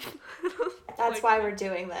 so that's why we're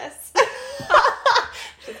doing this.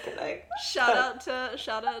 Just kidding. Shout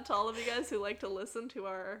out to all of you guys who like to listen to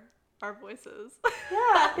our voices.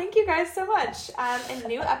 Yeah, thank you guys so much. And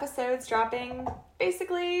new episodes dropping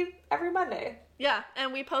basically every Monday. Yeah,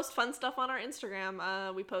 and we post fun stuff on our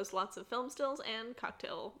Instagram. We post lots of film stills and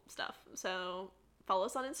cocktail stuff. So follow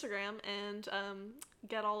us on Instagram and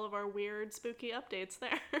get all of our weird, spooky updates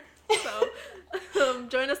there. So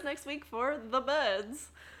join us next week for The Birds.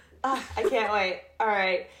 I can't wait. All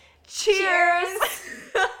right. Cheers!